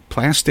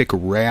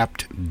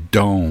plastic-wrapped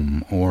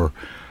dome, or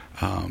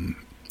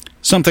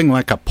something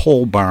like a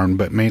pole barn,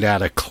 but made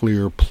out of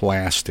clear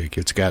plastic.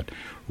 It's got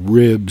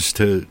ribs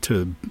to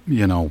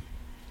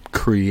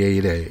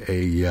create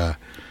a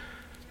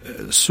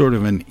sort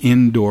of an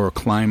indoor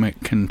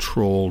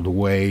climate-controlled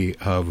way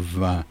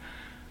of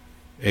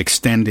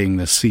extending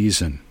the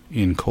season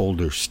in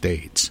colder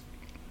states.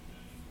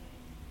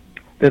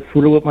 That's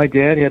sort of what my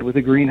dad had with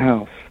a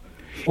greenhouse.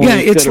 Yeah,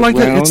 it's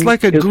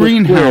like a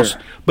greenhouse,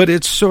 but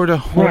it's sort of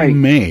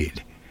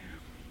homemade.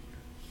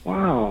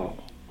 Wow.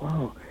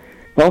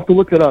 I'll have to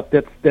look it up.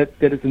 That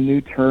is a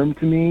new term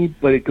to me,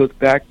 but it goes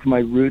back to my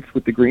roots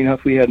with the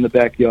greenhouse we had in the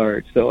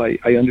backyard. So I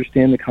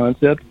understand the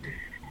concept,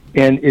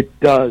 and it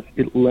does.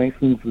 It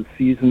lengthens the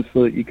season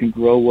so that you can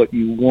grow what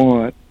you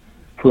want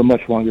for a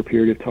much longer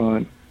period of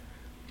time.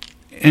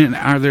 And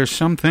are there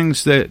some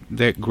things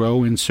that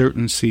grow in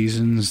certain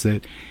seasons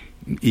that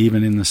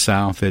even in the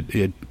South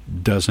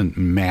it doesn't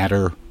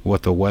matter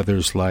what the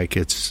weather's like,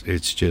 it's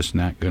just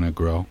not going to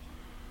grow?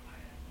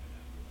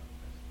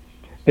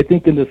 I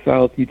think in the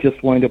South you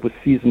just wind up with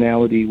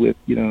seasonality with,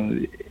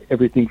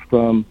 everything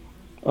from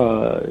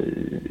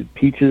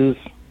peaches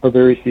are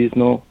very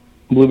seasonal,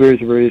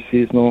 blueberries are very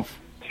seasonal,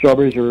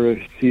 strawberries are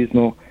very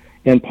seasonal,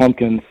 and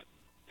pumpkins.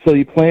 So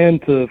you plan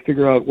to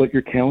figure out what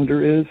your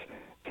calendar is,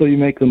 so you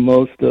make the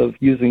most of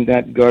using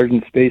that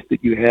garden space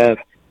that you have.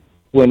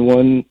 When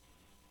one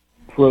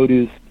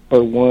produce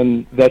or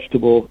one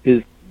vegetable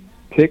is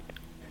picked,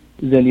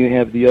 then you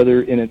have the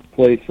other in its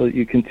place, so that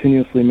you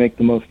continuously make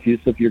the most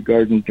use of your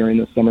garden during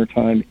the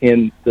summertime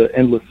and the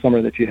endless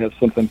summer that you have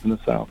sometimes in the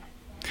South.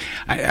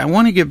 I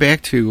want to get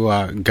back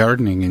to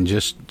gardening in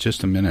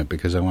just a minute,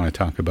 because I want to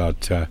talk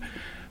about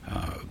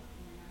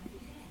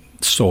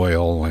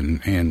soil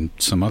and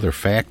some other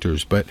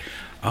factors. But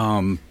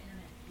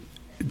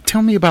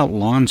tell me about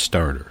Lawn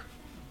Starter.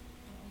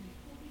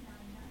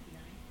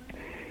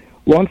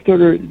 Lawn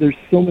Starter, there's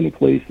so many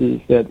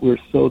places that we're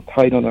so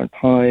tight on our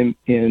time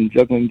in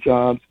juggling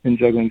jobs and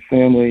juggling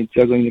family,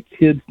 juggling the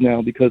kids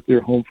now because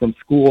they're home from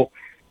school,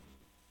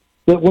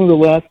 that one of the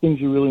last things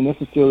you really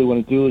necessarily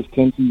want to do is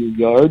tend to your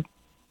yard.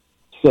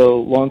 So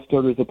Lawn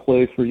Starter is a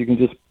place where you can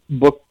just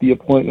book the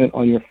appointment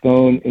on your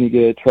phone, and you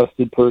get a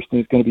trusted person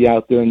who's going to be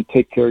out there and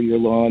take care of your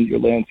lawn, your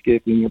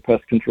landscaping, your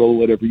pest control,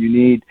 whatever you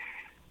need.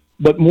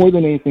 But more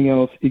than anything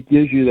else, it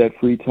gives you that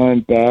free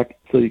time back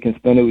so you can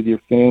spend it with your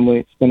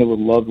family, spend it with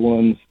loved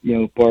ones,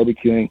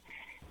 barbecuing.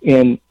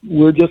 And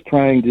we're just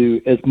trying to,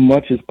 as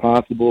much as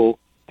possible,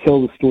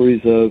 tell the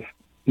stories of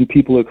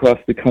people across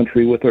the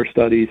country with our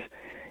studies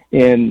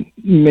and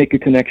make a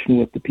connection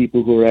with the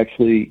people who are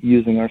actually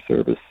using our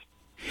service.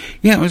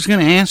 Yeah, I was going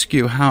to ask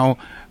you how,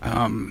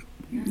 I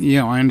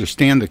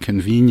understand the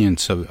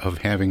convenience of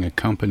having a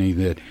company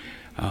that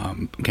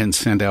can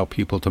send out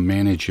people to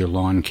manage your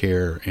lawn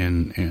care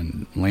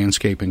and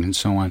landscaping and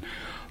so on.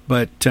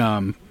 But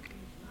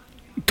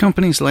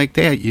companies like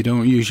that you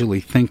don't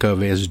usually think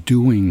of as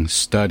doing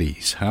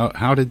studies.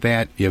 How did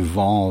that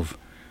evolve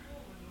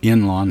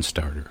in Lawn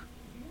Starter?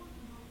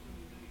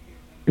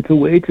 It's a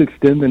way to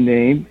extend the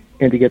name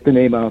and to get the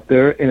name out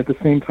there, and at the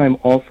same time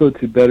also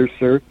to better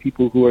serve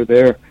people who are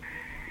there.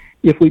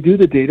 If we do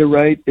the data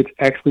right, it's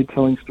actually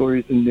telling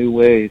stories in new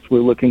ways.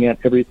 We're looking at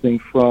everything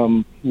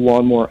from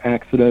lawnmower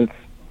accidents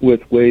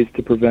with ways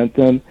to prevent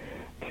them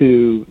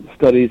to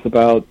studies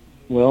about,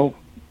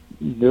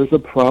 there's a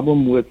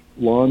problem with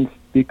lawns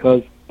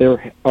because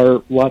there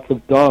are lots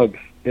of dogs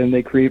and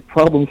they create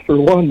problems for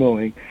lawn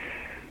mowing.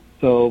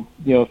 So,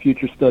 a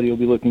future study will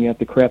be looking at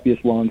the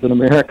crappiest lawns in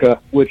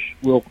America, which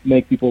will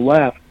make people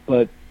laugh.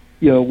 But,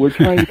 we're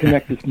trying to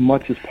connect as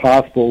much as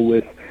possible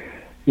with,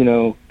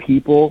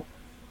 people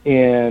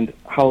and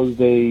how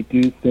they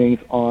do things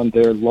on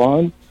their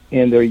lawn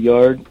and their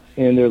yard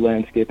and their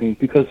landscaping,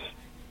 because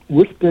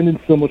we're spending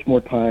so much more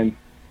time,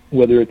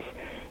 whether it's,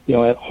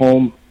 at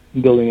home,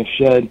 building a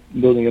shed,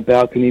 building a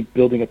balcony,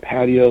 building a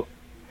patio,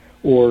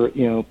 or,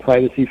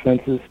 privacy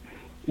fences.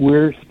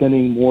 We're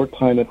spending more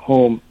time at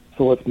home,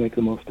 so let's make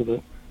the most of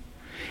it.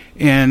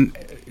 And,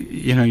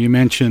 you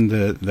mentioned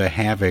the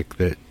havoc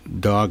that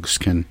dogs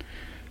can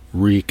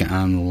wreak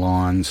on the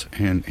lawns,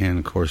 and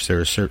of course there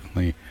are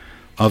certainly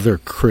other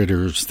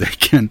critters that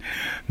can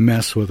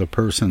mess with a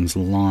person's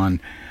lawn.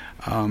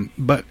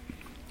 But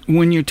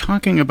when you're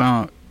talking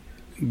about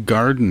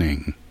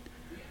gardening,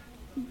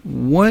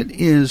 what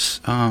is,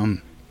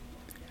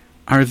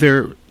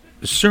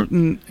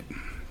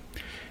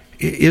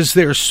 is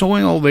there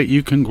soil that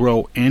you can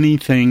grow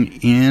anything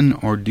in,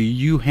 or do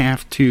you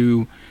have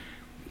to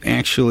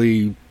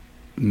actually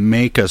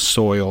make a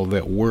soil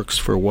that works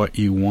for what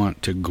you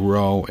want to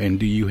grow, and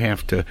do you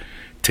have to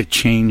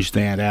change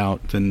that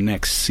out the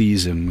next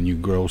season when you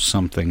grow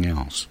something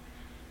else?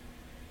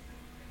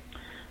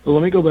 Well,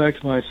 let me go back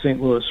to my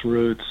St. Louis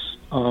roots.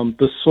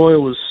 The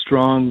soil was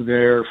strong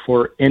there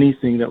for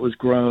anything that was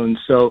grown.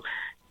 So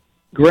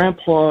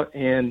Grandpa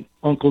and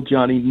Uncle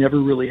Johnny never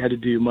really had to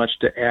do much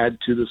to add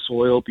to the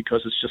soil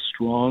because it's just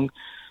strong.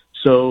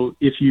 So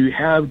if you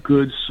have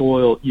good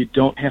soil, you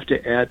don't have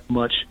to add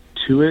much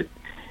to it.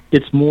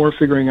 It's more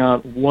figuring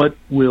out what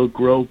will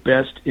grow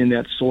best in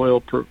that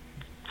soil for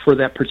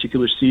that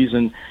particular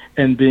season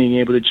and being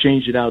able to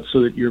change it out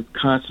so that you're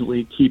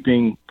constantly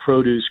keeping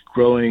produce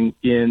growing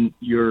in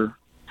your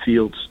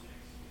fields.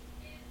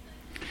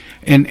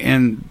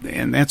 And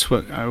that's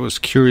what I was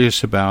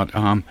curious about.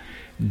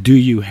 Do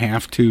you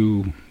have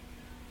to,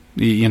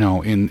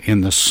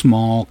 in the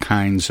small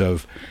kinds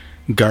of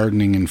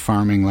gardening and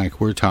farming like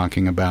we're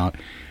talking about,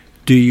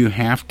 do you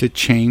have to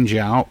change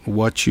out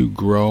what you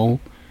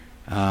grow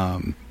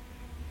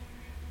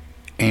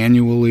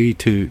annually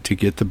to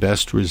get the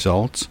best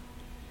results?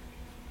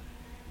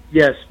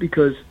 Yes,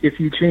 because if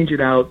you change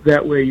it out,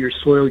 that way your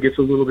soil gets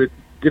a little bit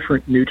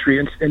different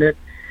nutrients in it,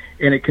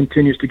 and it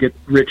continues to get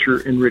richer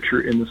and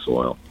richer in the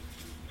soil.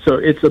 So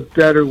it's a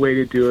better way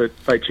to do it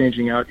by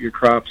changing out your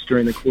crops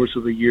during the course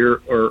of a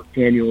year or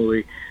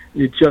annually.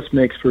 It just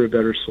makes for a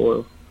better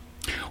soil.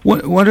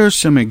 What are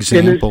some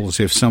examples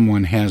if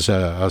someone has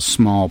a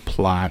small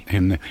plot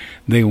and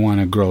they want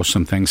to grow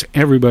some things?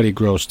 Everybody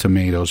grows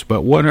tomatoes,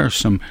 but what are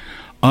some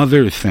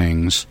other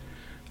things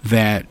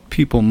that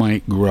people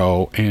might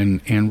grow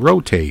and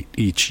rotate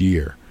each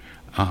year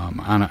on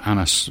a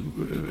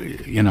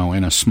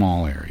in a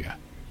small area?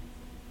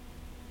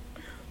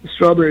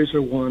 Strawberries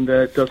are one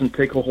that doesn't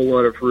take a whole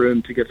lot of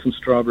room to get some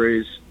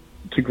strawberries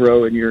to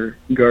grow in your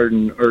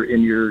garden or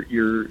in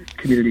your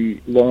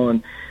community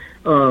lawn.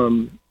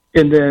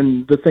 And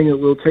then the thing that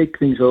will take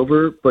things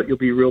over, but you'll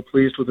be real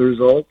pleased with the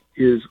result,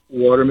 is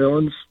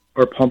watermelons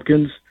or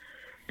pumpkins,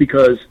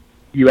 because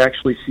you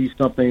actually see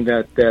something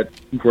that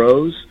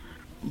grows,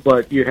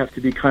 but you have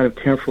to be kind of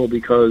careful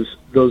because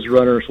those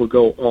runners will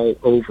go all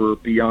over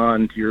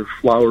beyond your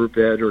flower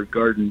bed or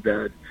garden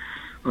bed.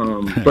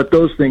 But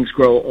those things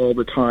grow all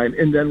the time.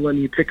 And then when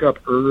you pick up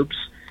herbs,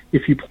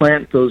 if you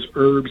plant those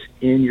herbs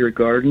in your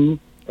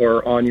garden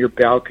or on your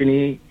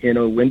balcony in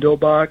a window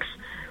box,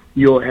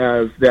 you'll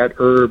have that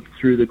herb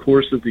through the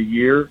course of the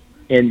year,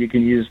 and you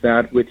can use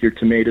that with your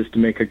tomatoes to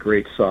make a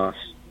great sauce.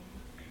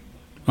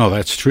 Oh,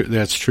 that's true.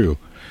 That's true.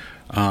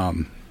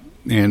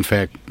 In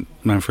fact,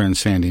 my friend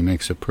Sandy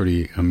makes a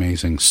pretty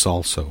amazing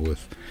salsa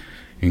with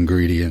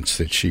ingredients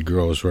that she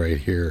grows right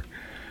here.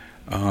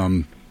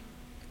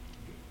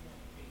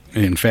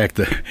 In fact,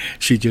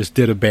 she just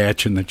did a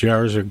batch, and the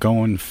jars are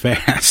going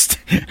fast.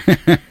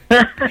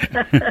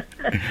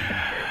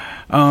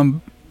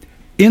 Are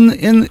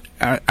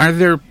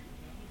there?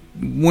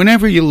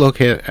 Whenever you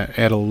look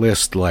at a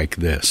list like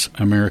this,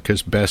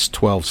 America's Best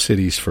 12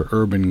 Cities for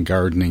Urban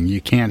Gardening, you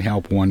can't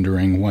help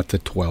wondering what the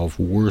 12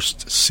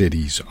 worst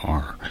cities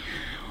are.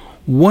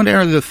 What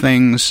are the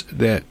things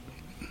that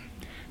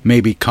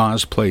maybe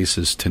cause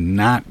places to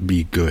not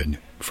be good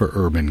for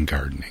urban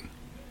gardening?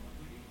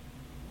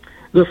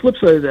 The flip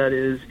side of that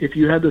is, if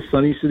you had the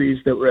sunny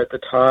cities that were at the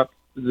top,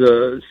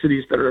 the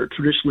cities that are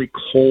traditionally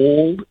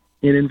cold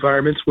in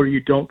environments where you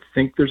don't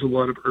think there's a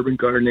lot of urban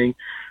gardening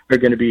are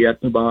going to be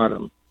at the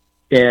bottom.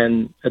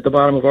 And at the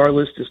bottom of our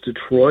list is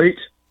Detroit,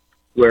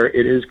 where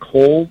it is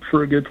cold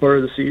for a good part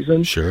of the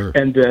season. Sure.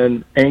 And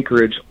then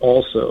Anchorage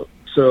also.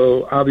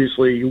 So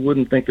obviously you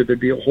wouldn't think that there'd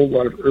be a whole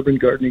lot of urban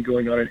gardening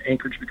going on in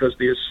Anchorage because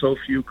there's so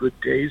few good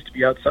days to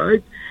be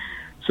outside.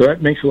 So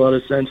that makes a lot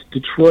of sense.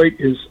 Detroit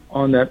is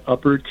on that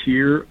upper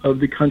tier of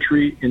the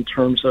country in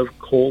terms of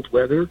cold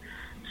weather.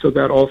 So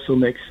that also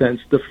makes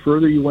sense. The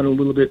further you went a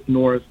little bit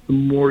north, the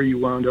more you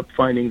wound up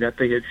finding that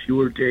they had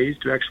fewer days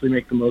to actually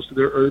make the most of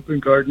their urban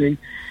gardening,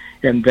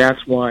 and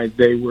that's why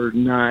they were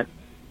not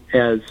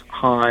as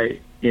high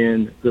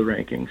in the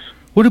rankings.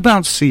 What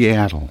about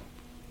Seattle?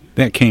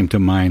 That came to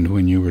mind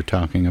when you were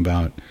talking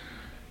about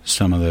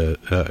some of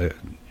the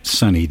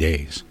sunny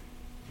days.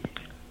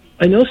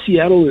 I know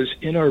Seattle is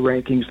in our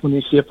rankings. Let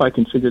me see if I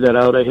can figure that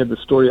out. I had the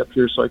story up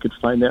here so I could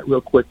find that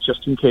real quick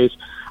just in case.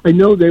 I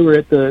know they were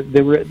at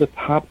the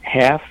top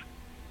half,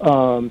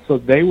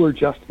 so they were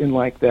just in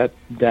like that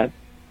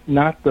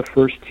not the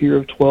first tier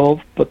of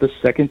 12, but the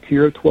second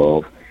tier of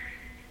 12.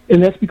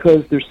 And that's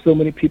because there's so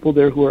many people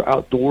there who are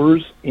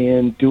outdoors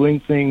and doing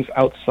things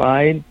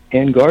outside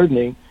and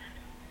gardening.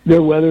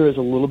 Their weather is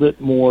a little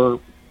bit more,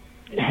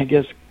 I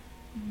guess,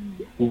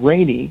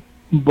 rainy,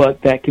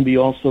 but that can be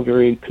also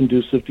very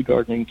conducive to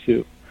gardening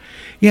too.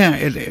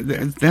 Yeah,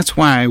 that's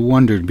why I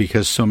wondered,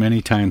 because so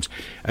many times,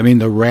 I mean,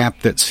 the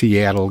rap that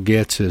Seattle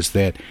gets is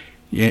that,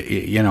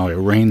 it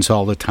rains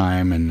all the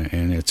time and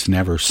it's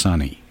never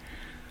sunny.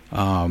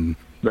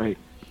 Right.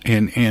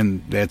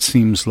 And that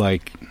seems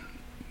like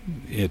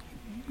it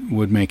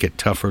would make it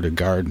tougher to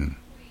garden.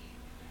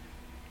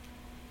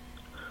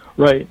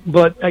 Right,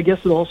 but I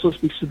guess it also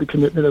speaks to the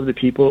commitment of the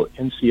people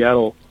in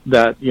Seattle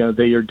that,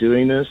 they are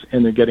doing this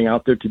and they're getting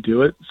out there to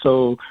do it.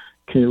 So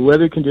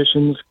weather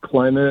conditions,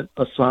 climate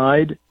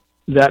aside,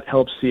 that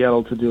helps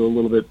Seattle to do a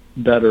little bit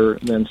better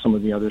than some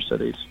of the other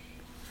cities.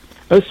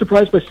 I was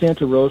surprised by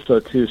Santa Rosa,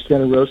 too.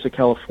 Santa Rosa,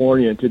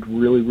 California, did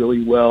really,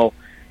 really well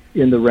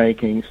in the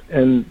rankings.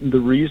 And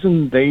the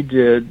reason they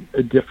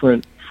did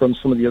different from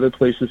some of the other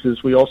places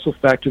is we also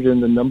factored in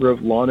the number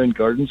of lawn and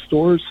garden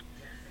stores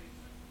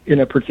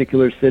in a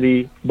particular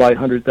city by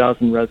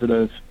 100,000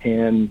 residents.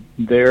 And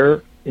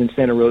there in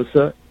Santa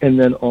Rosa, and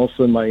then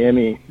also in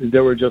Miami,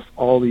 there were just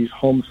all these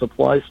home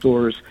supply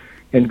stores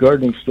and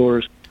gardening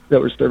stores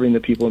that were serving the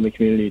people in the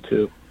community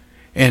too.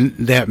 And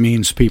that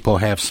means people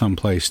have some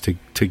place to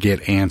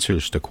get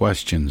answers to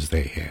questions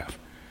they have.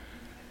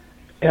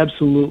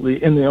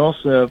 Absolutely, and they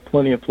also have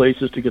plenty of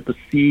places to get the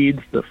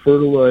seeds, the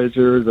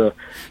fertilizer, the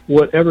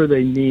whatever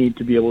they need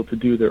to be able to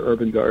do their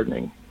urban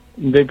gardening.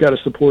 And they've got a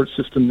support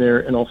system there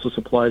and also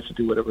supplies to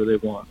do whatever they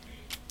want.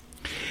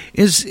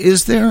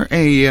 Is there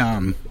a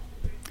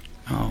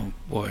oh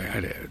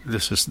boy,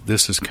 this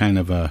is kind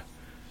of a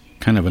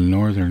kind of a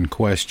northern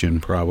question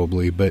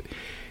probably, but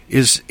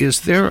is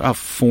there a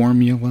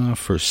formula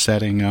for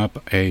setting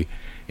up a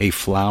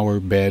flower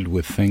bed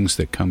with things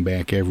that come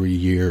back every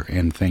year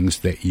and things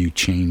that you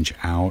change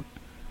out?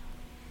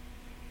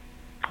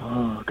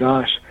 Oh,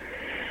 gosh.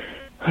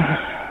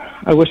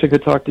 I wish I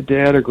could talk to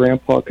Dad or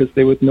Grandpa because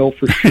they would know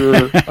for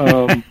sure.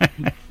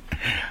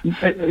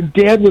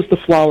 Dad was the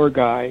flower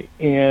guy,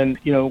 and,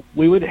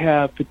 we would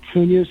have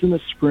petunias in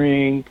the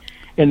spring,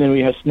 and then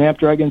we have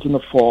snapdragons in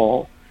the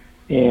fall,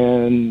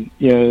 and,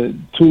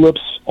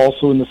 tulips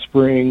also in the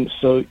spring.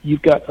 So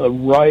you've got a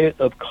riot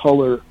of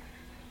color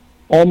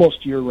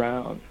almost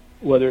year-round,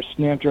 whether it's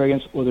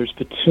snapdragons, whether it's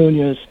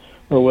petunias,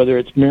 or whether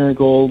it's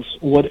marigolds,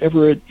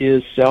 whatever it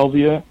is,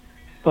 salvia.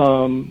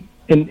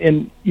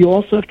 And you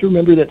also have to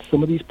remember that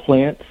some of these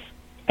plants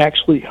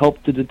actually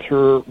help to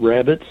deter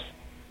rabbits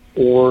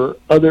or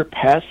other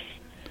pests.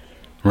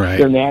 Right.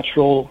 They're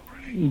natural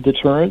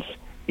deterrents,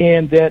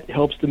 and that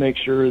helps to make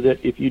sure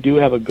that if you do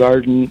have a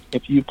garden,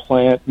 if you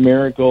plant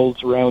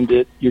marigolds around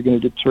it, you're going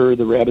to deter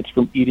the rabbits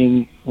from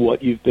eating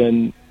what you've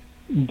been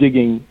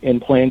digging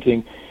and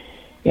planting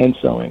and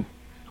sowing.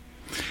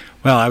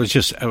 Well, I was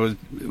just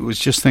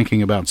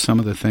thinking about some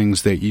of the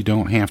things that you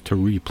don't have to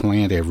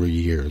replant every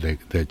year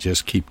that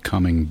just keep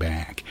coming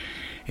back,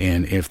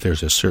 and if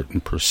there's a certain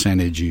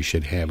percentage you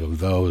should have of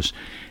those,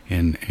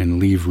 and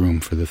leave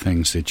room for the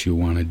things that you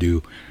want to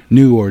do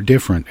new or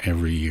different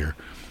every year.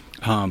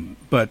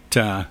 But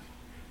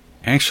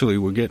actually,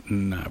 we're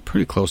getting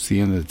pretty close to the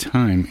end of the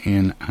time,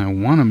 and I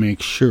want to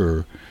make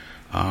sure,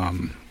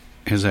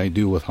 as I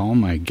do with all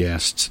my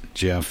guests,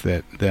 Jeff,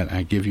 that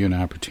I give you an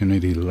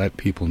opportunity to let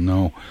people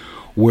know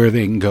where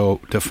they can go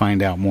to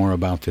find out more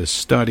about this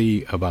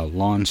study, about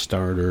Lawn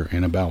Starter,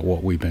 and about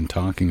what we've been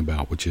talking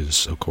about, which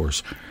is, of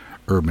course,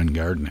 urban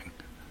gardening.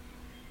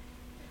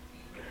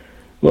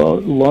 Well,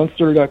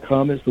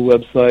 lawnstarter.com is the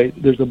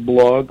website. There's a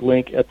blog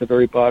link at the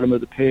very bottom of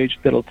the page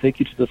that'll take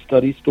you to the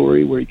study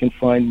story where you can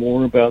find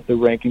more about the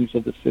rankings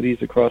of the cities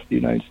across the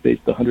United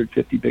States, the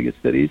 150 biggest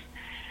cities.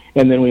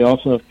 And then we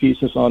also have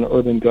pieces on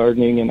urban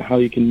gardening and how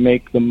you can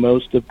make the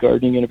most of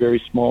gardening in a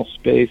very small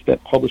space.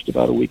 That published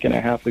about a week and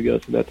a half ago,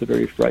 so that's a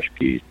very fresh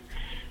piece.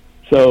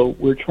 So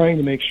we're trying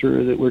to make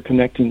sure that we're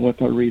connecting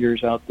with our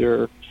readers out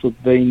there so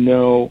they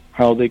know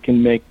how they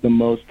can make the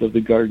most of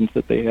the gardens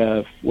that they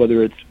have,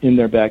 whether it's in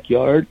their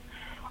backyard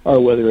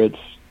or whether it's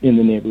in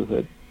the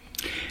neighborhood.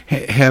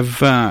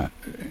 Have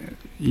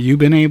you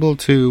been able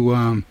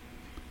to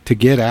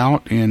get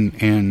out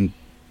and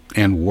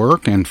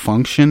work and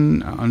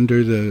function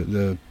under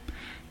the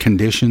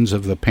conditions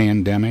of the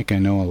pandemic? I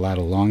know a lot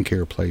of lawn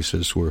care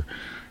places were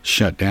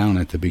shut down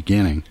at the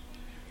beginning.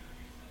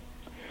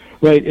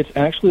 Right. It's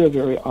actually a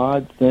very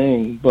odd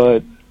thing,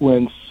 but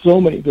when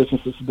so many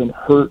businesses have been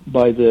hurt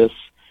by this,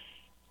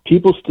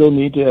 people still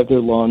need to have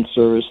their lawn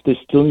serviced. They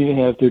still need to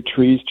have their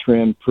trees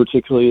trimmed,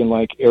 particularly in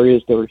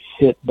areas that were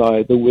hit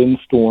by the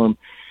windstorm.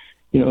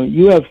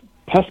 You have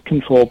pest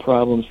control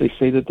problems. They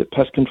say that the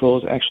pest control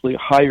is actually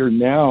higher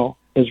now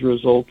as a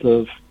result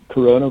of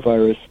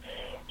coronavirus.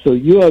 So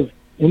you have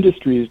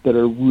industries that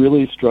are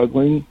really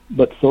struggling,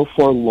 but so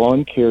far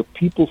lawn care,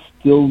 people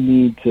still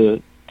need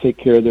to take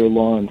care of their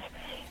lawns.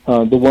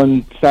 The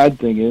one sad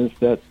thing is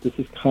that this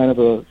is kind of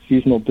a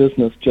seasonal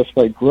business, just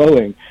like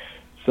growing.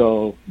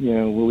 So,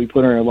 we'll be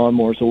putting our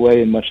lawnmowers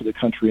away in much of the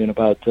country in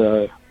about,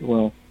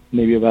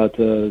 maybe about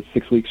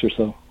 6 weeks or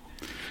so.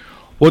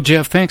 Well,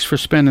 Jeff, thanks for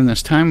spending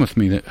this time with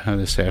me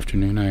this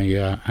afternoon.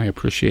 I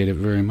appreciate it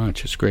very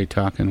much. It's great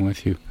talking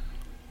with you.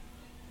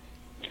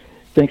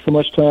 Thanks so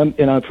much, Tom,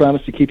 and I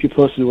promise to keep you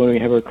posted when we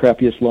have our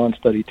crappiest lawn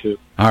study, too.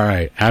 All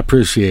right. I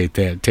appreciate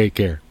that. Take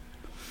care.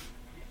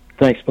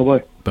 Thanks.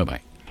 Bye-bye.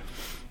 Bye-bye.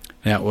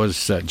 That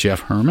was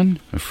Jeff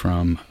Herman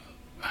from,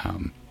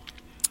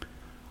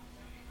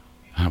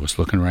 I was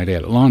looking right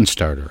at it, Lawn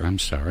Starter. I'm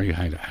sorry.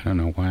 I don't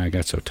know why I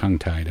got so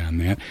tongue-tied on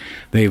that.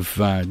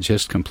 They've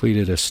just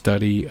completed a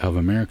study of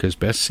America's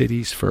best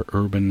cities for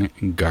urban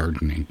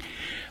gardening.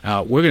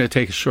 We're going to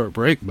take a short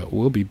break, but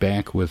we'll be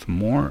back with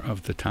more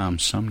of the Tom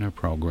Sumner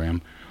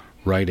program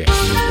right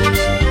after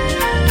this.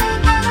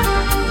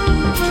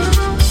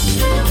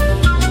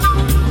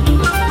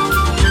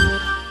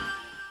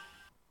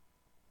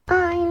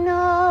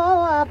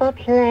 A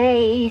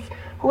place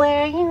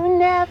where you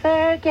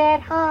never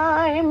get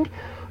harmed,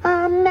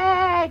 a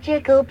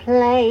magical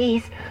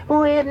place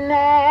with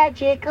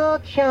magical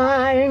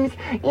charms,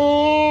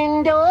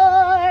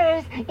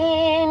 indoors,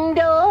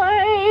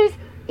 indoors,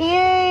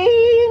 indoors.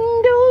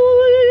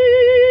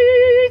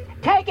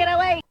 Take it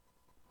away.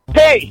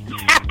 Hey,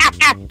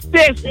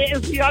 this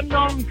is the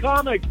Unknown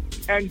Comic,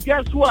 and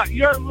guess what?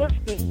 You're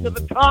listening to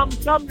the Tom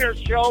Sumner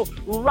Show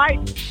right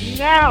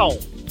now.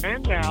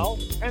 And now,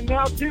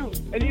 too,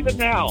 and even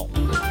now.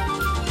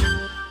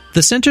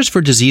 The Centers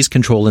for Disease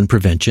Control and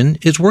Prevention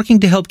is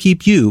working to help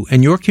keep you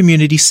and your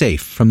community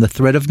safe from the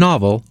threat of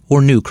novel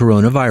or new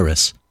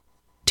coronavirus.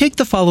 Take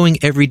the following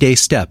everyday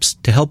steps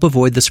to help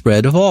avoid the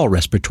spread of all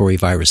respiratory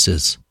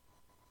viruses.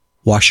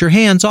 Wash your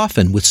hands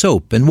often with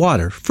soap and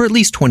water for at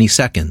least 20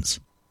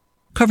 seconds.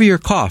 Cover your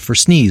cough or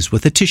sneeze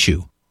with a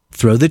tissue.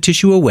 Throw the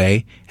tissue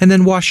away and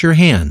then wash your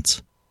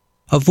hands.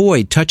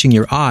 Avoid touching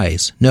your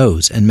eyes,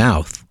 nose, and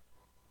mouth.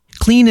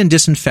 Clean and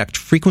disinfect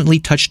frequently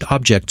touched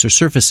objects or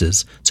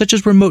surfaces, such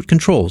as remote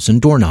controls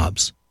and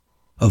doorknobs.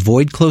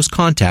 Avoid close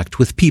contact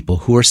with people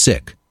who are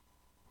sick.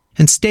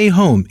 And stay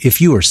home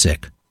if you are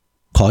sick.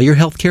 Call your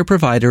healthcare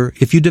provider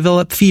if you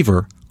develop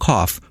fever,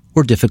 cough,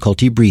 or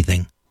difficulty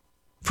breathing.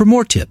 For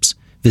more tips,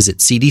 visit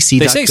cdc.gov.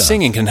 They say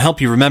singing can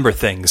help you remember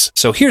things,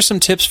 so here's some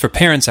tips for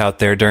parents out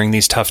there during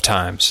these tough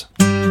times.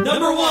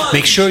 Number 1.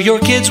 Make sure your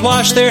kids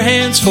wash their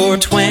hands for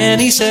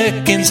 20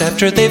 seconds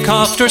after they've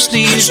coughed or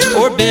sneezed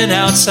or been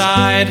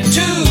outside. 2.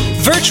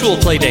 Virtual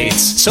playdates.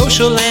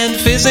 Social and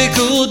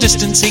physical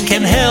distancing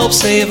can help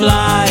save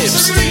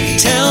lives. 3.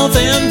 Tell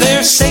them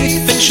they're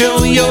safe and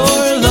show your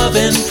love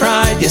and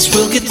pride. Yes,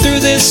 we'll get through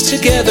this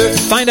together.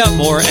 Find out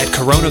more at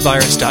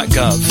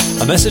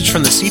coronavirus.gov. A message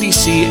from the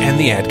CDC and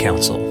the Ad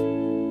Council.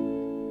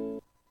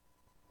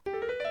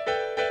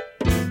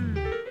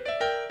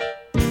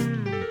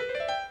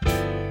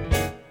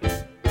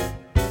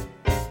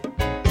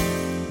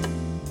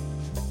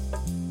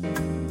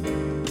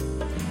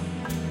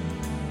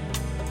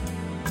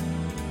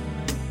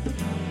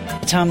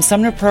 The Tom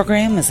Sumner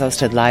program is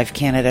hosted live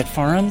candidate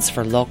forums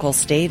for local,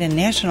 state, and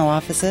national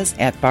offices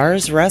at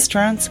bars,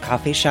 restaurants,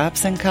 coffee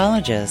shops, and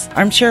colleges.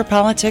 Armchair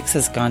Politics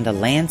has gone to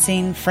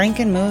Lansing,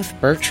 Frankenmuth,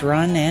 Birch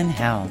Run, and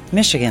Hell.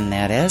 Michigan,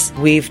 that is.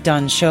 We've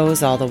done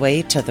shows all the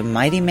way to the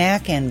Mighty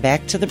Mac and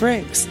back to the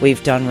Briggs.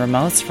 We've done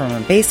remotes from a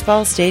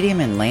baseball stadium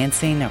in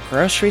Lansing, a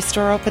grocery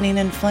store opening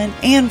in Flint,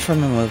 and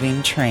from a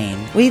moving train.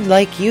 We'd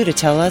like you to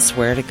tell us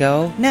where to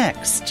go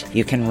next.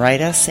 You can write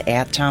us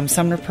at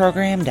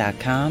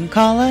TomSumnerProgram.com,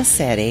 call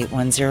us at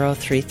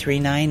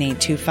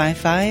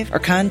 810-339-8255, or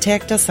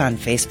contact us on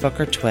Facebook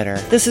or Twitter.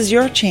 This is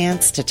your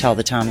chance to tell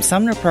the Tom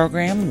Sumner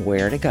program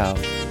where to go.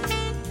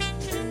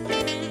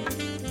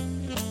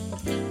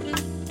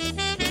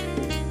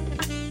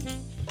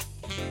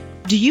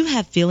 Do you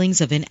have feelings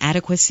of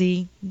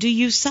inadequacy? Do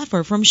you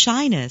suffer from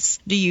shyness?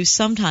 Do you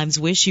sometimes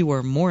wish you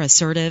were more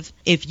assertive?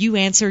 If you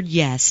answered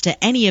yes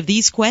to any of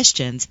these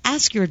questions,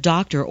 ask your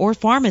doctor or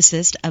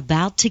pharmacist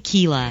about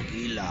tequila.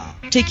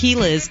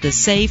 Tequila is the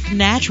safe,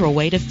 natural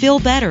way to feel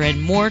better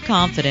and more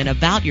confident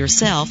about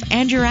yourself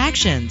and your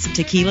actions.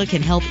 Tequila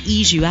can help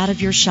ease you out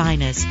of your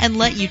shyness and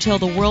let you tell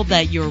the world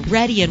that you're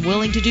ready and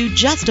willing to do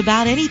just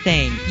about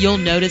anything. You'll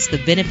notice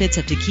the benefits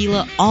of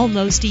tequila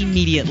almost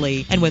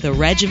immediately, and with a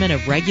regimen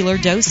of regular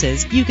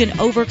doses, you can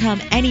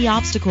overcome any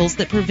obstacles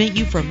that prevent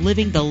you from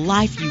living the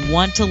life you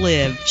want to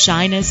live.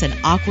 Shyness and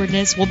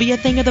awkwardness will be a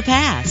thing of the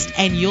past,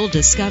 and you'll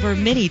discover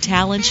many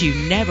talents you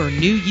never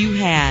knew you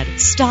had.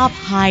 Stop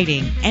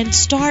hiding and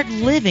start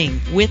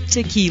living with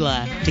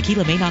tequila.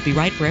 Tequila may not be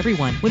right for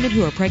everyone. Women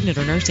who are pregnant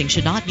or nursing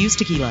should not use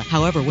tequila.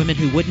 However, women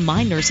who wouldn't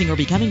mind nursing or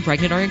becoming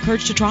pregnant are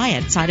encouraged to try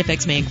it. Side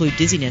effects may include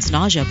dizziness,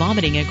 nausea,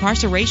 vomiting,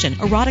 incarceration,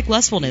 erotic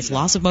lustfulness,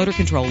 loss of motor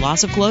control,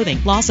 loss of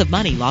clothing, loss of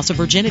money, loss of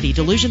virginity,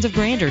 delusions of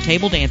grandeur,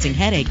 table dancing,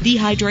 headache,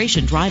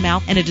 dehydration, dry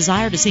mouth, and a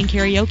desire to sing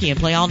karaoke and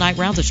play all-night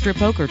rounds of strip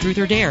poker, truth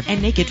or dare,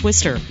 and naked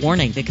twister.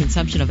 Warning, the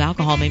consumption of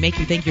alcohol may make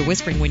you think you're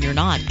whispering when you're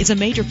not. Is a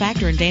major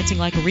factor in dancing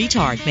like a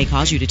retard. May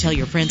cause you to tell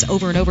your friends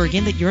over and over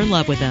again that you're in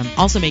love with them.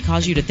 Also may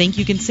cause you to think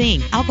you can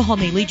sing. Alcohol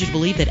may lead you to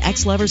believe that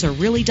ex-lovers are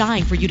really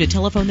dying for you to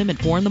telephone them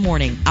at 4 in the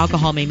morning.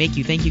 Alcohol may make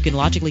you think you can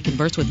logically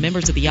converse with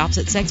members of the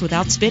opposite sex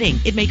without spitting.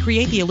 It may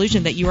create the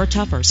illusion that you are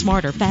tougher,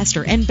 smarter,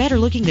 faster, and better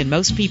looking than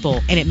most people.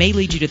 And it may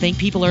lead you to think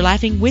people are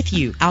laughing with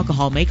you.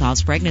 Alcohol may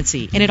cause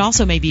pregnancy, and it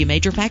also may be a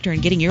major factor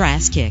in getting your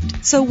ass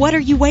kicked. So what are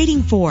you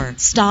waiting for?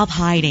 Stop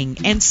hiding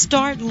and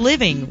start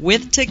living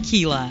with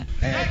tequila.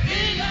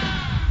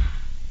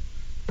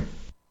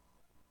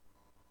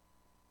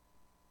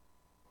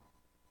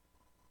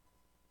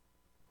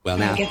 Well,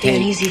 now, get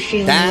that easy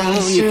feeling down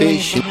your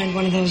fish behind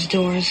one of those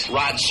doors.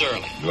 Rod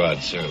Serling. Rod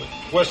Serling.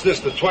 What's this,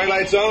 the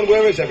Twilight Zone?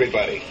 Where is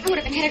everybody? I would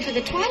have been headed for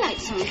the Twilight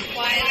Zone.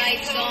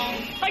 Twilight Zone.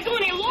 If I go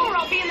any lower,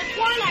 I'll be in the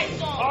Twilight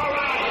Zone. All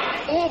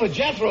right. Oh, but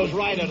Jethro's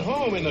right at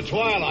home in the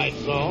Twilight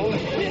Zone.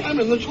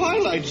 I'm in the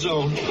Twilight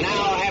Zone.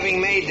 Now,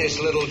 having made this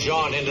little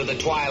jaunt into the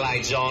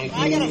Twilight Zone,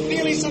 I got a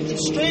feeling something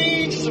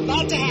strange is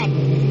about to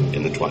happen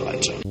in the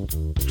Twilight Zone.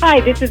 Hi,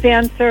 this is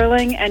Ann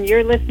Serling, and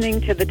you're listening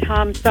to the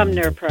Tom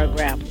Sumner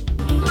Program.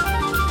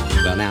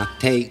 Well, now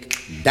take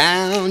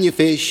down your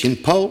fishing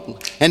pole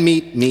and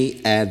meet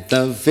me at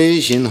the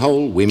fishing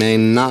hole. We may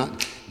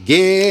not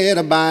get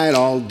a bite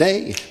all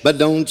day, but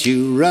don't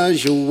you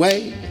rush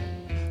away.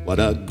 What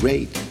a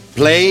great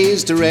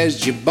place to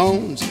rest your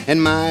bones,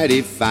 and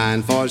mighty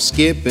fine for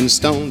skipping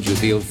stones. You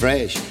feel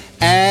fresh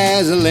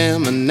as a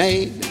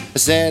lemonade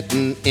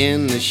setting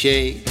in the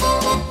shade.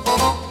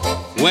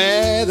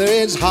 Whether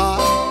it's hot,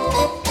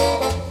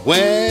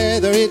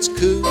 whether it's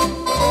cool,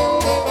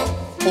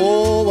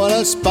 oh, what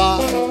a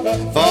spot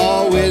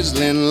for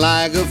whistling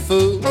like a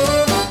fool.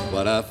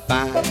 What a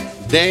fine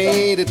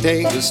day to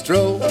take a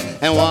stroll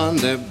and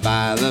wander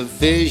by the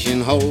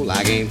fishing hole.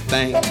 I can't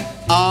think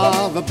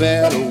of a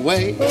better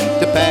way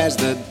to pass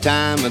the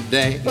time of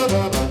day.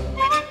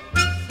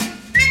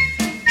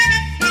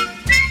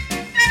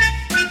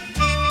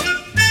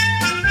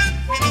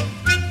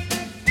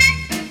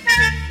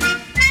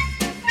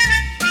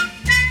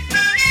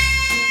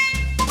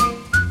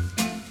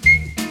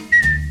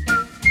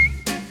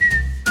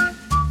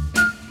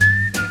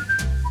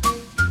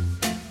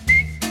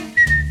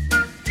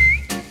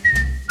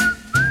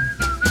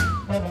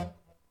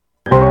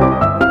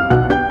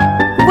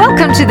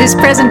 welcome to this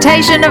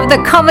presentation of the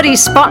Comedy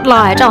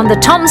Spotlight on the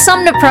Tom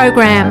Sumner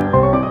Program.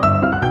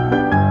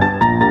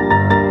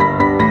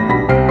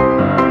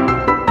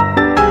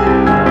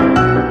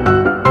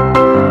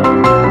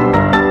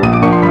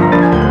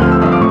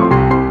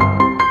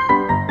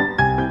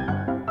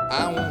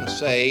 I want to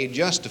say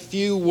just a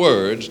few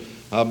words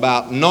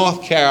about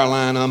North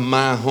Carolina,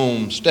 my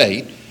home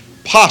state,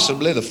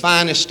 possibly the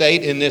finest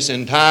state in this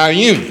entire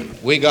union.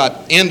 We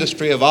got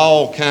industry of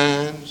all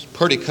kinds,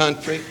 pretty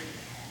country,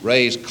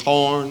 raise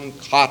corn,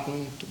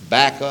 cotton,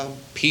 tobacco,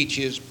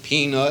 peaches,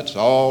 peanuts,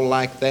 all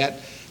like that.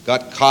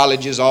 Got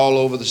colleges all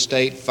over the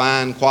state,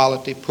 fine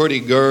quality,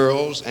 pretty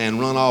girls, and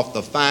run off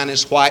the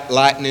finest white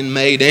lightning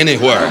made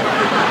anywhere.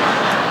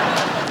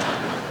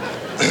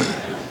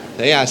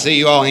 Hey, I see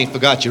you all ain't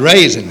forgot your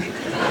raisin.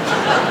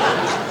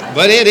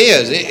 But it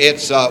is.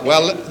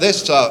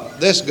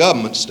 This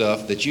government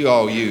stuff that you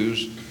all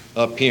use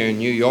up here in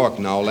New York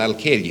and all, that'll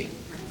kill you.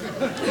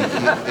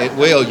 It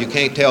will. You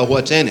can't tell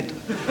what's in it.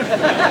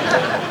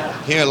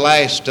 Here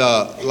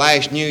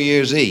last New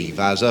Year's Eve,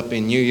 I was up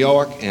in New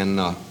York,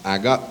 and I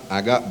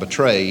got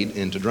betrayed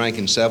into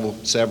drinking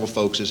several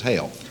folks'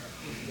 health.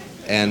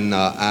 And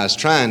I was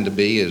trying to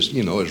be as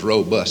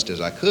robust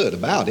as I could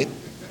about it.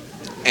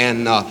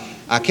 And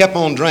I kept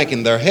on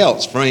drinking their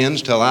healths,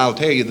 friends, till I'll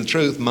tell you the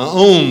truth, my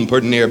own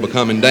pretty near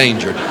become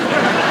endangered.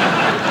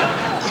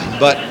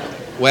 But,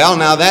 well,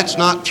 now that's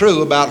not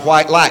true about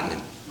white lightning.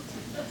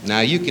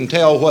 Now you can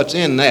tell what's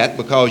in that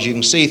because you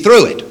can see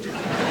through it.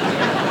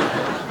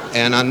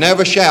 And I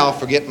never shall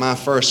forget my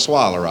first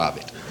swallow of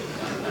it.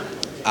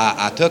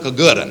 I took a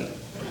good one,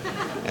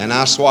 and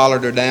I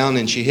swallowed her down,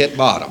 and she hit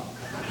bottom.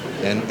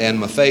 And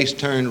my face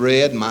turned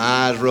red, my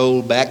eyes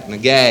rolled back, and I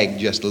gagged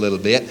just a little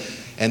bit.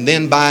 And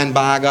then by and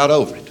by I got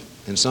over it.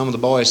 And some of the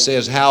boys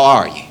says, "How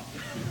are you?"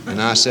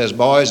 And I says,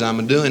 "Boys,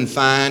 I'm doing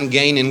fine,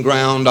 gaining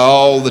ground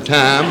all the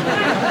time.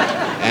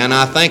 And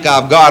I think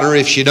I've got her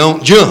if she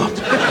don't jump."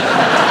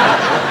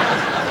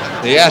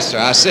 Yes, sir.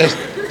 I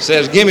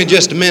says, "Give me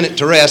just a minute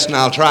to rest and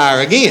I'll try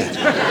her again."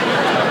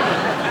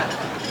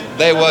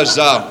 There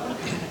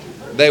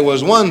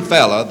was one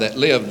fella that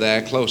lived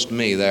there close to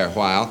me there a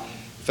while,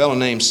 a fella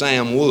named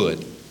Sam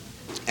Wood.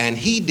 And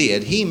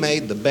he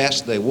made the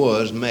best there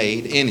was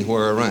made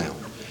anywhere around.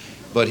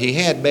 But he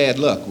had bad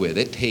luck with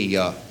it. He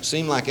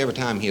seemed like every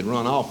time he'd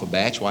run off a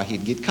batch,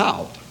 he'd get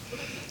caught.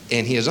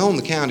 And he was on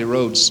the county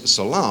roads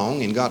so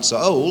long and got so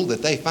old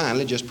that they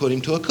finally just put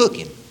him to a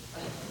cooking.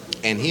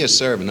 And he was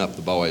serving up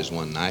the boys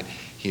one night.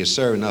 He was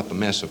serving up a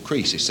mess of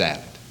creasy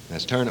salad.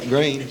 That's turnip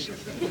greens.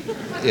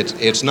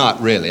 It's not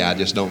really. I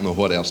just don't know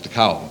what else to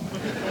call them.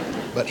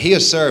 But he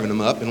was serving them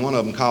up, and one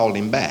of them called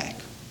him back.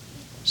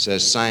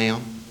 Says,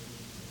 "Sam,"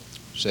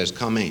 says,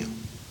 "come in."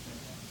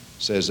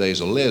 Says, "There's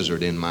a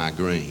lizard in my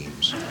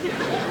greens."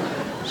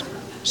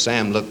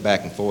 Sam looked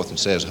back and forth and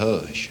says,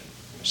 "Hush."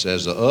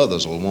 Says, "The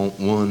others will want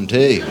one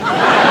too."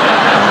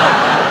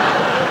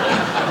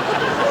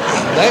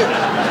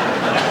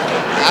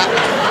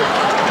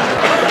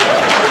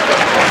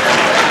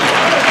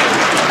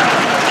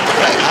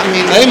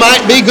 They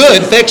might be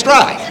good fixed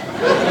right.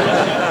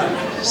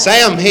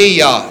 Sam, he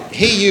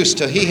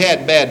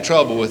had bad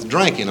trouble with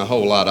drinking a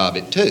whole lot of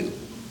it too.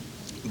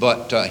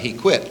 But he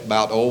quit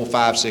about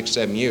 5, 6,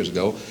 7 years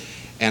ago.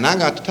 And I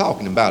got to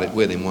talking about it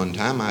with him one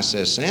time. I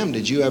says, "Sam,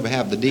 did you ever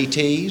have the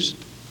DTs?"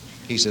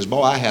 He says,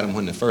 "Boy, I had them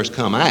when they first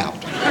come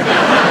out."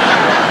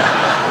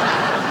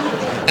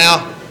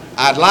 Now,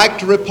 I'd like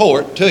to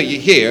report to you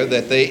here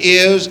that there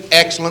is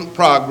excellent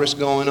progress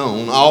going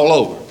on all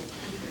over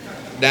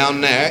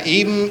down there.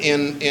 Even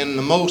in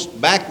the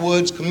most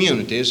backwoods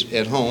communities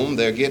at home,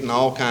 they're getting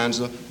all kinds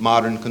of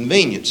modern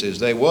conveniences.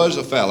 There was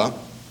a fella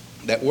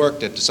that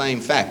worked at the same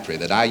factory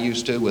that I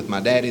used to with my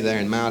daddy there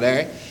in Mount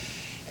Airy,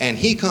 and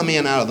he come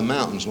in out of the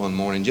mountains one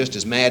morning just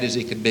as mad as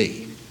he could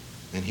be.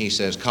 And he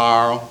says,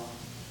 "Carl,"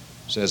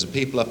 says, "the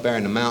people up there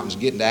in the mountains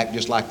getting to act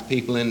just like the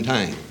people in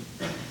town."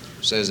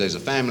 Says, "There's a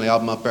family of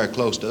them up there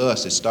close to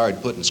us that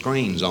started putting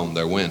screens on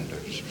their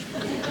windows,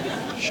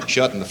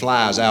 shutting the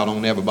flies out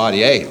on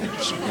everybody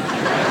else."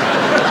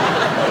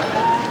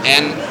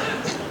 And,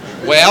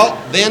 well,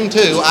 then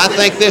too, I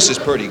think this is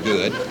pretty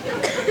good.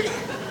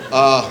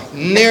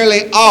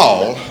 Nearly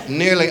all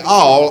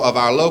of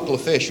our local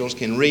officials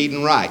can read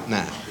and write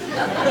now.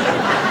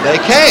 They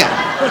can.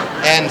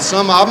 And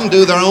some of them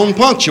do their own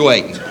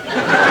punctuating.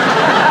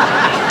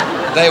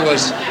 There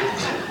was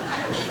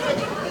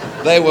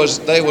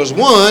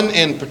one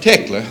in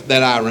particular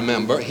that I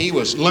remember. He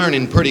was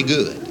learning pretty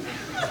good.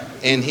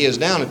 And he was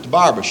down at the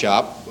barber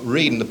shop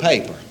reading the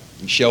paper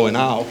and showing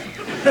off.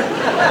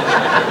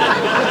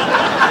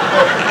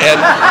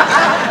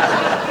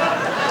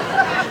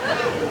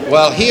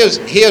 Well, he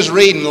is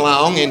reading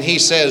along, and he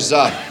says,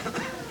 "I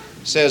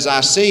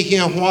see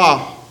here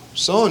why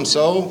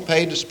so-and-so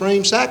paid the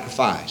supreme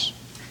sacrifice."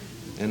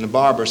 And the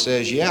barber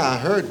says, "Yeah, I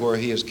heard where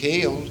he is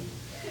killed."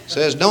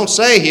 Says, "Don't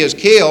say he is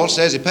killed,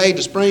 says he paid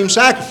the supreme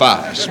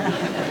sacrifice."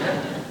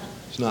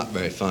 It's not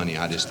very funny,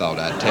 I just thought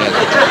I'd tell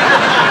you.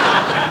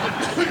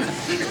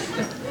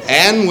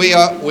 And we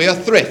are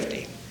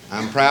thrifty.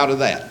 I'm proud of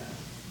that.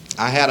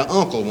 I had an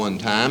uncle one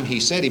time. He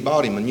said he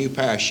bought him a new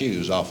pair of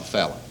shoes off a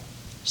fella.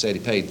 Said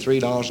he paid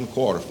 $3.25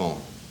 for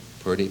them.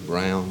 Pretty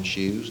brown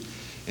shoes.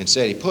 And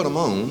said he put them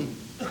on,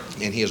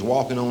 and he was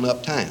walking on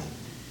uptown.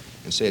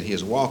 And said he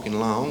was walking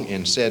along,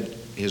 and said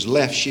his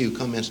left shoe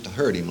commenced to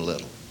hurt him a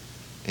little.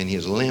 And he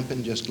was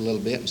limping just a little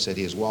bit, and said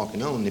he was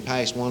walking on, and he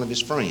passed one of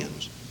his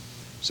friends.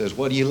 Says,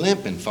 "What are you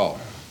limping for?"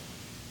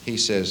 He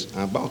says,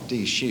 "I bought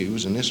these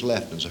shoes, and this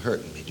left one's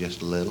hurting me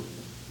just a little."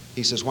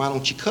 He says, "Why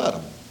don't you cut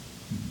them?"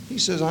 He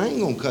says, "I ain't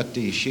going to cut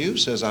these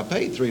shoes." Says, "I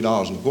paid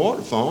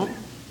 $3.25 for them."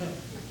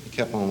 He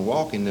kept on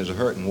walking. There's a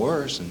hurting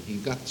worse, and he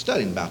got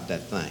studying about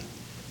that thing.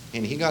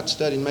 And he got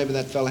studying, maybe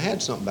that fella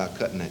had something about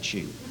cutting that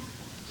shoe.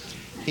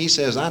 He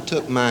says, "I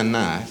took my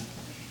knife,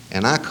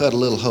 and I cut a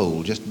little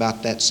hole just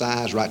about that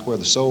size right where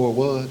the sore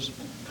was."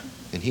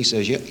 And he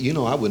says, you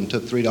know, I wouldn't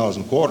took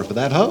 $3.25 for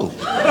that hole."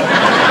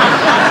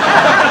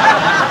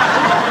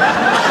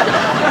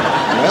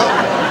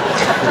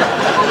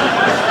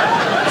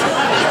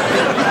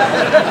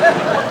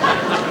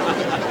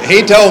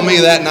 He told me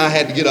that, and I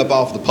had to get up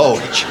off the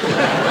porch.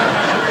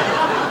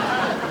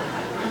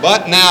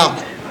 But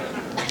now,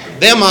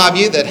 them of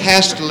you that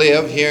has to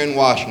live here in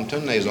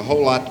Washington, there's a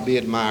whole lot to be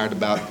admired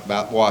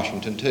about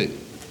Washington, too.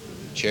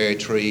 Cherry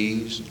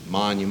trees,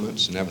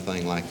 monuments, and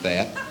everything like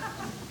that.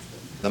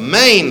 The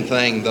main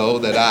thing, though,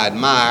 that I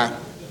admire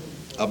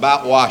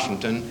about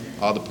Washington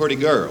are the pretty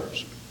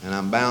girls. And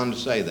I'm bound to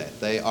say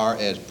that. They are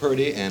as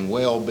pretty and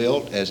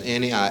well-built as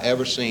any I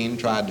ever seen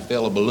tried to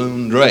fill a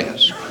balloon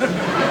dress.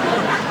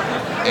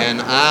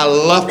 And I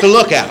love to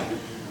look at them.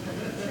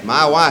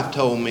 My wife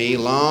told me a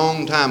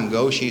long time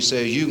ago, she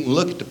says, "You can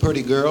look at the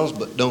pretty girls,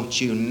 but don't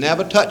you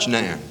never touch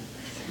none."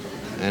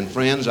 And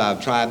friends,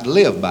 I've tried to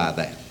live by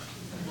that.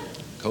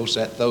 Of course,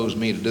 that throws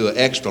me to do an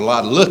extra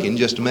lot of looking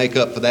just to make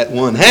up for that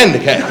one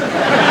handicap.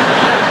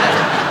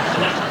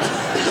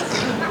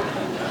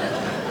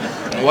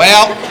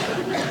 Well,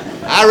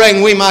 I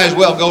reckon we might as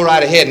well go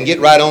right ahead and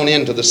get right on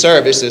into the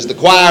service. Is the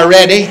choir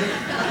ready?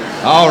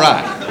 All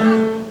right.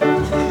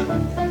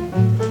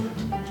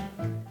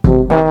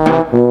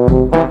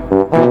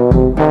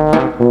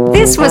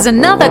 This was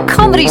another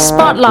comedy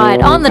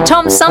spotlight on the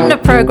Tom Sumner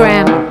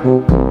Program.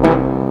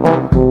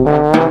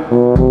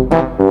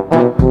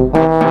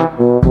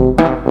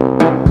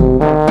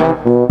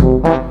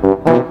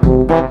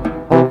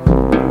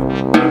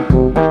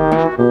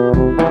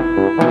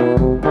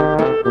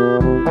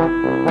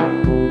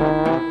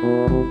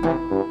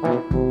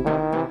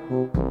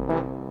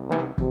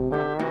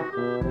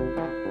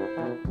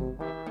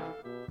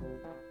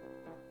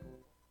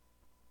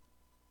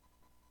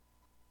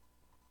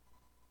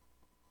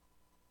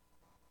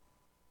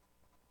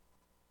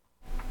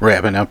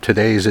 Wrapping up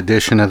today's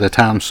edition of the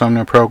Tom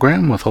Sumner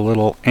Program with a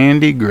little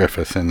Andy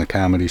Griffith in the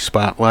comedy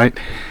spotlight.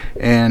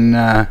 And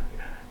I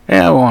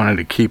wanted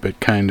to keep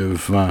it kind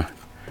of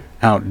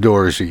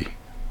outdoorsy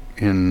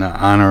in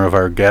honor of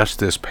our guest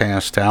this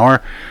past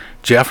hour,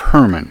 Jeff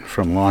Herman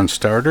from Lawn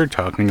Starter,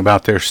 talking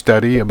about their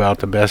study about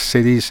the best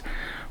cities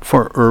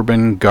for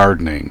urban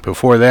gardening.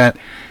 Before that,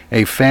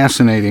 a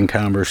fascinating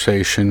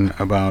conversation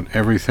about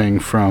everything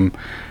from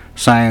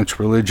science,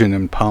 religion,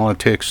 and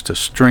politics to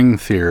string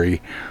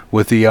theory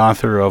with the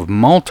author of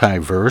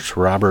Multiverse,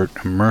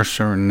 Robert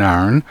Mercer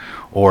Narn,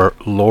 or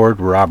Lord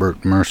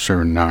Robert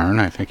Mercer Narn.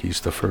 I think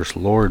he's the first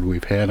Lord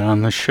we've had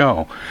on the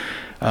show.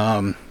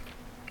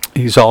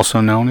 He's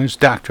also known as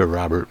Dr.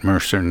 Robert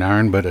Mercer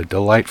Narn, but a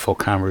delightful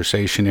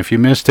conversation. If you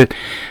missed it,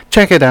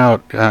 check it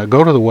out.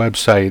 Go to the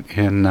website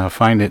and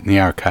find it in the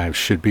archives.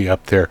 Should be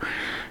up there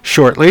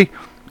shortly.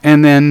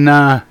 And then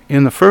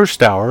in the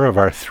first hour of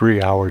our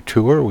 3-hour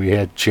tour, we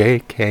had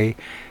J.K.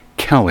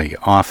 Kelly,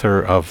 author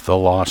of The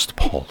Lost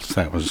Pulse.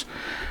 That was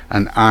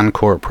an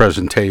encore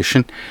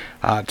presentation.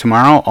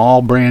 Tomorrow,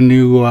 all brand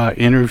new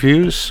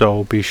interviews,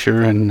 so be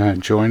sure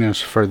and join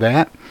us for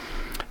that.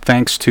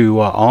 Thanks to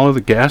all of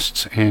the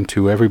guests and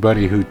to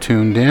everybody who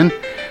tuned in.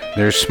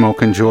 There's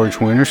Smokin'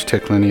 George Winters,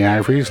 tickling the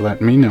ivories,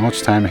 letting me know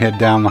it's time to head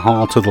down the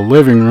hall to the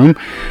living room.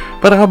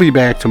 But I'll be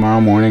back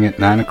tomorrow morning at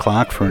 9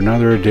 o'clock for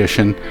another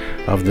edition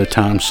of the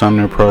Tom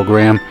Sumner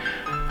Program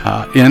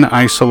in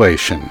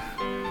isolation,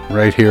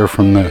 right here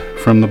from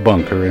the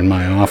bunker in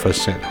my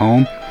office at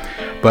home.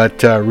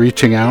 But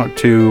reaching out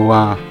to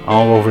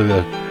all over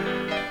the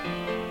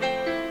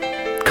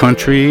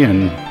country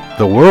and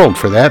the world,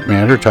 for that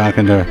matter,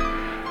 talking to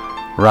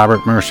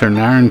Robert Mercer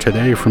Narn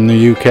today from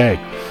the UK.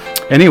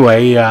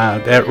 Anyway,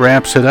 that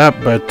wraps it up,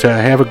 but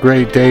have a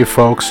great day,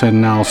 folks,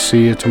 and I'll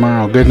see you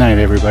tomorrow. Good night,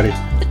 everybody.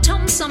 The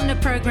Tom Sumner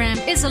Program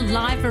is a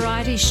live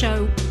variety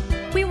show.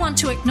 We want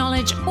to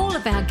acknowledge all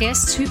of our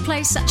guests who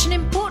play such an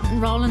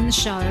important role in the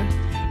show,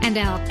 and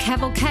our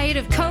cavalcade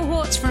of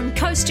cohorts from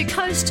coast to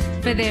coast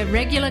for their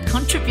regular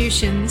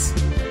contributions.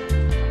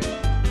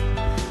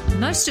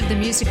 Most of the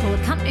musical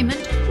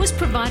accompaniment was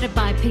provided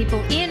by people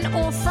in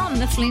or from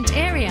the Flint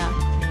area.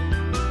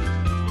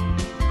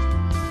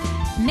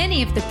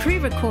 Many of the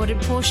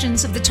pre-recorded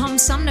portions of the Tom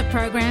Sumner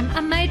program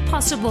are made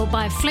possible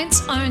by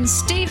Flint's own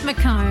Steve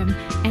McComb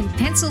and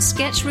Pencil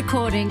Sketch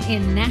Recording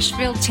in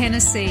Nashville,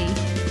 Tennessee.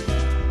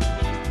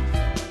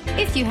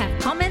 If you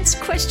have comments,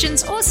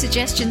 questions, or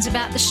suggestions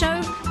about the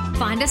show,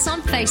 find us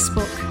on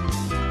Facebook.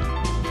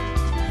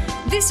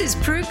 This is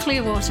Prue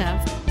Clearwater.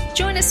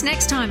 Join us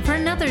next time for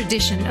another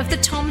edition of the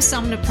Tom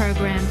Sumner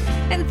program,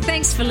 and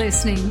thanks for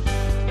listening.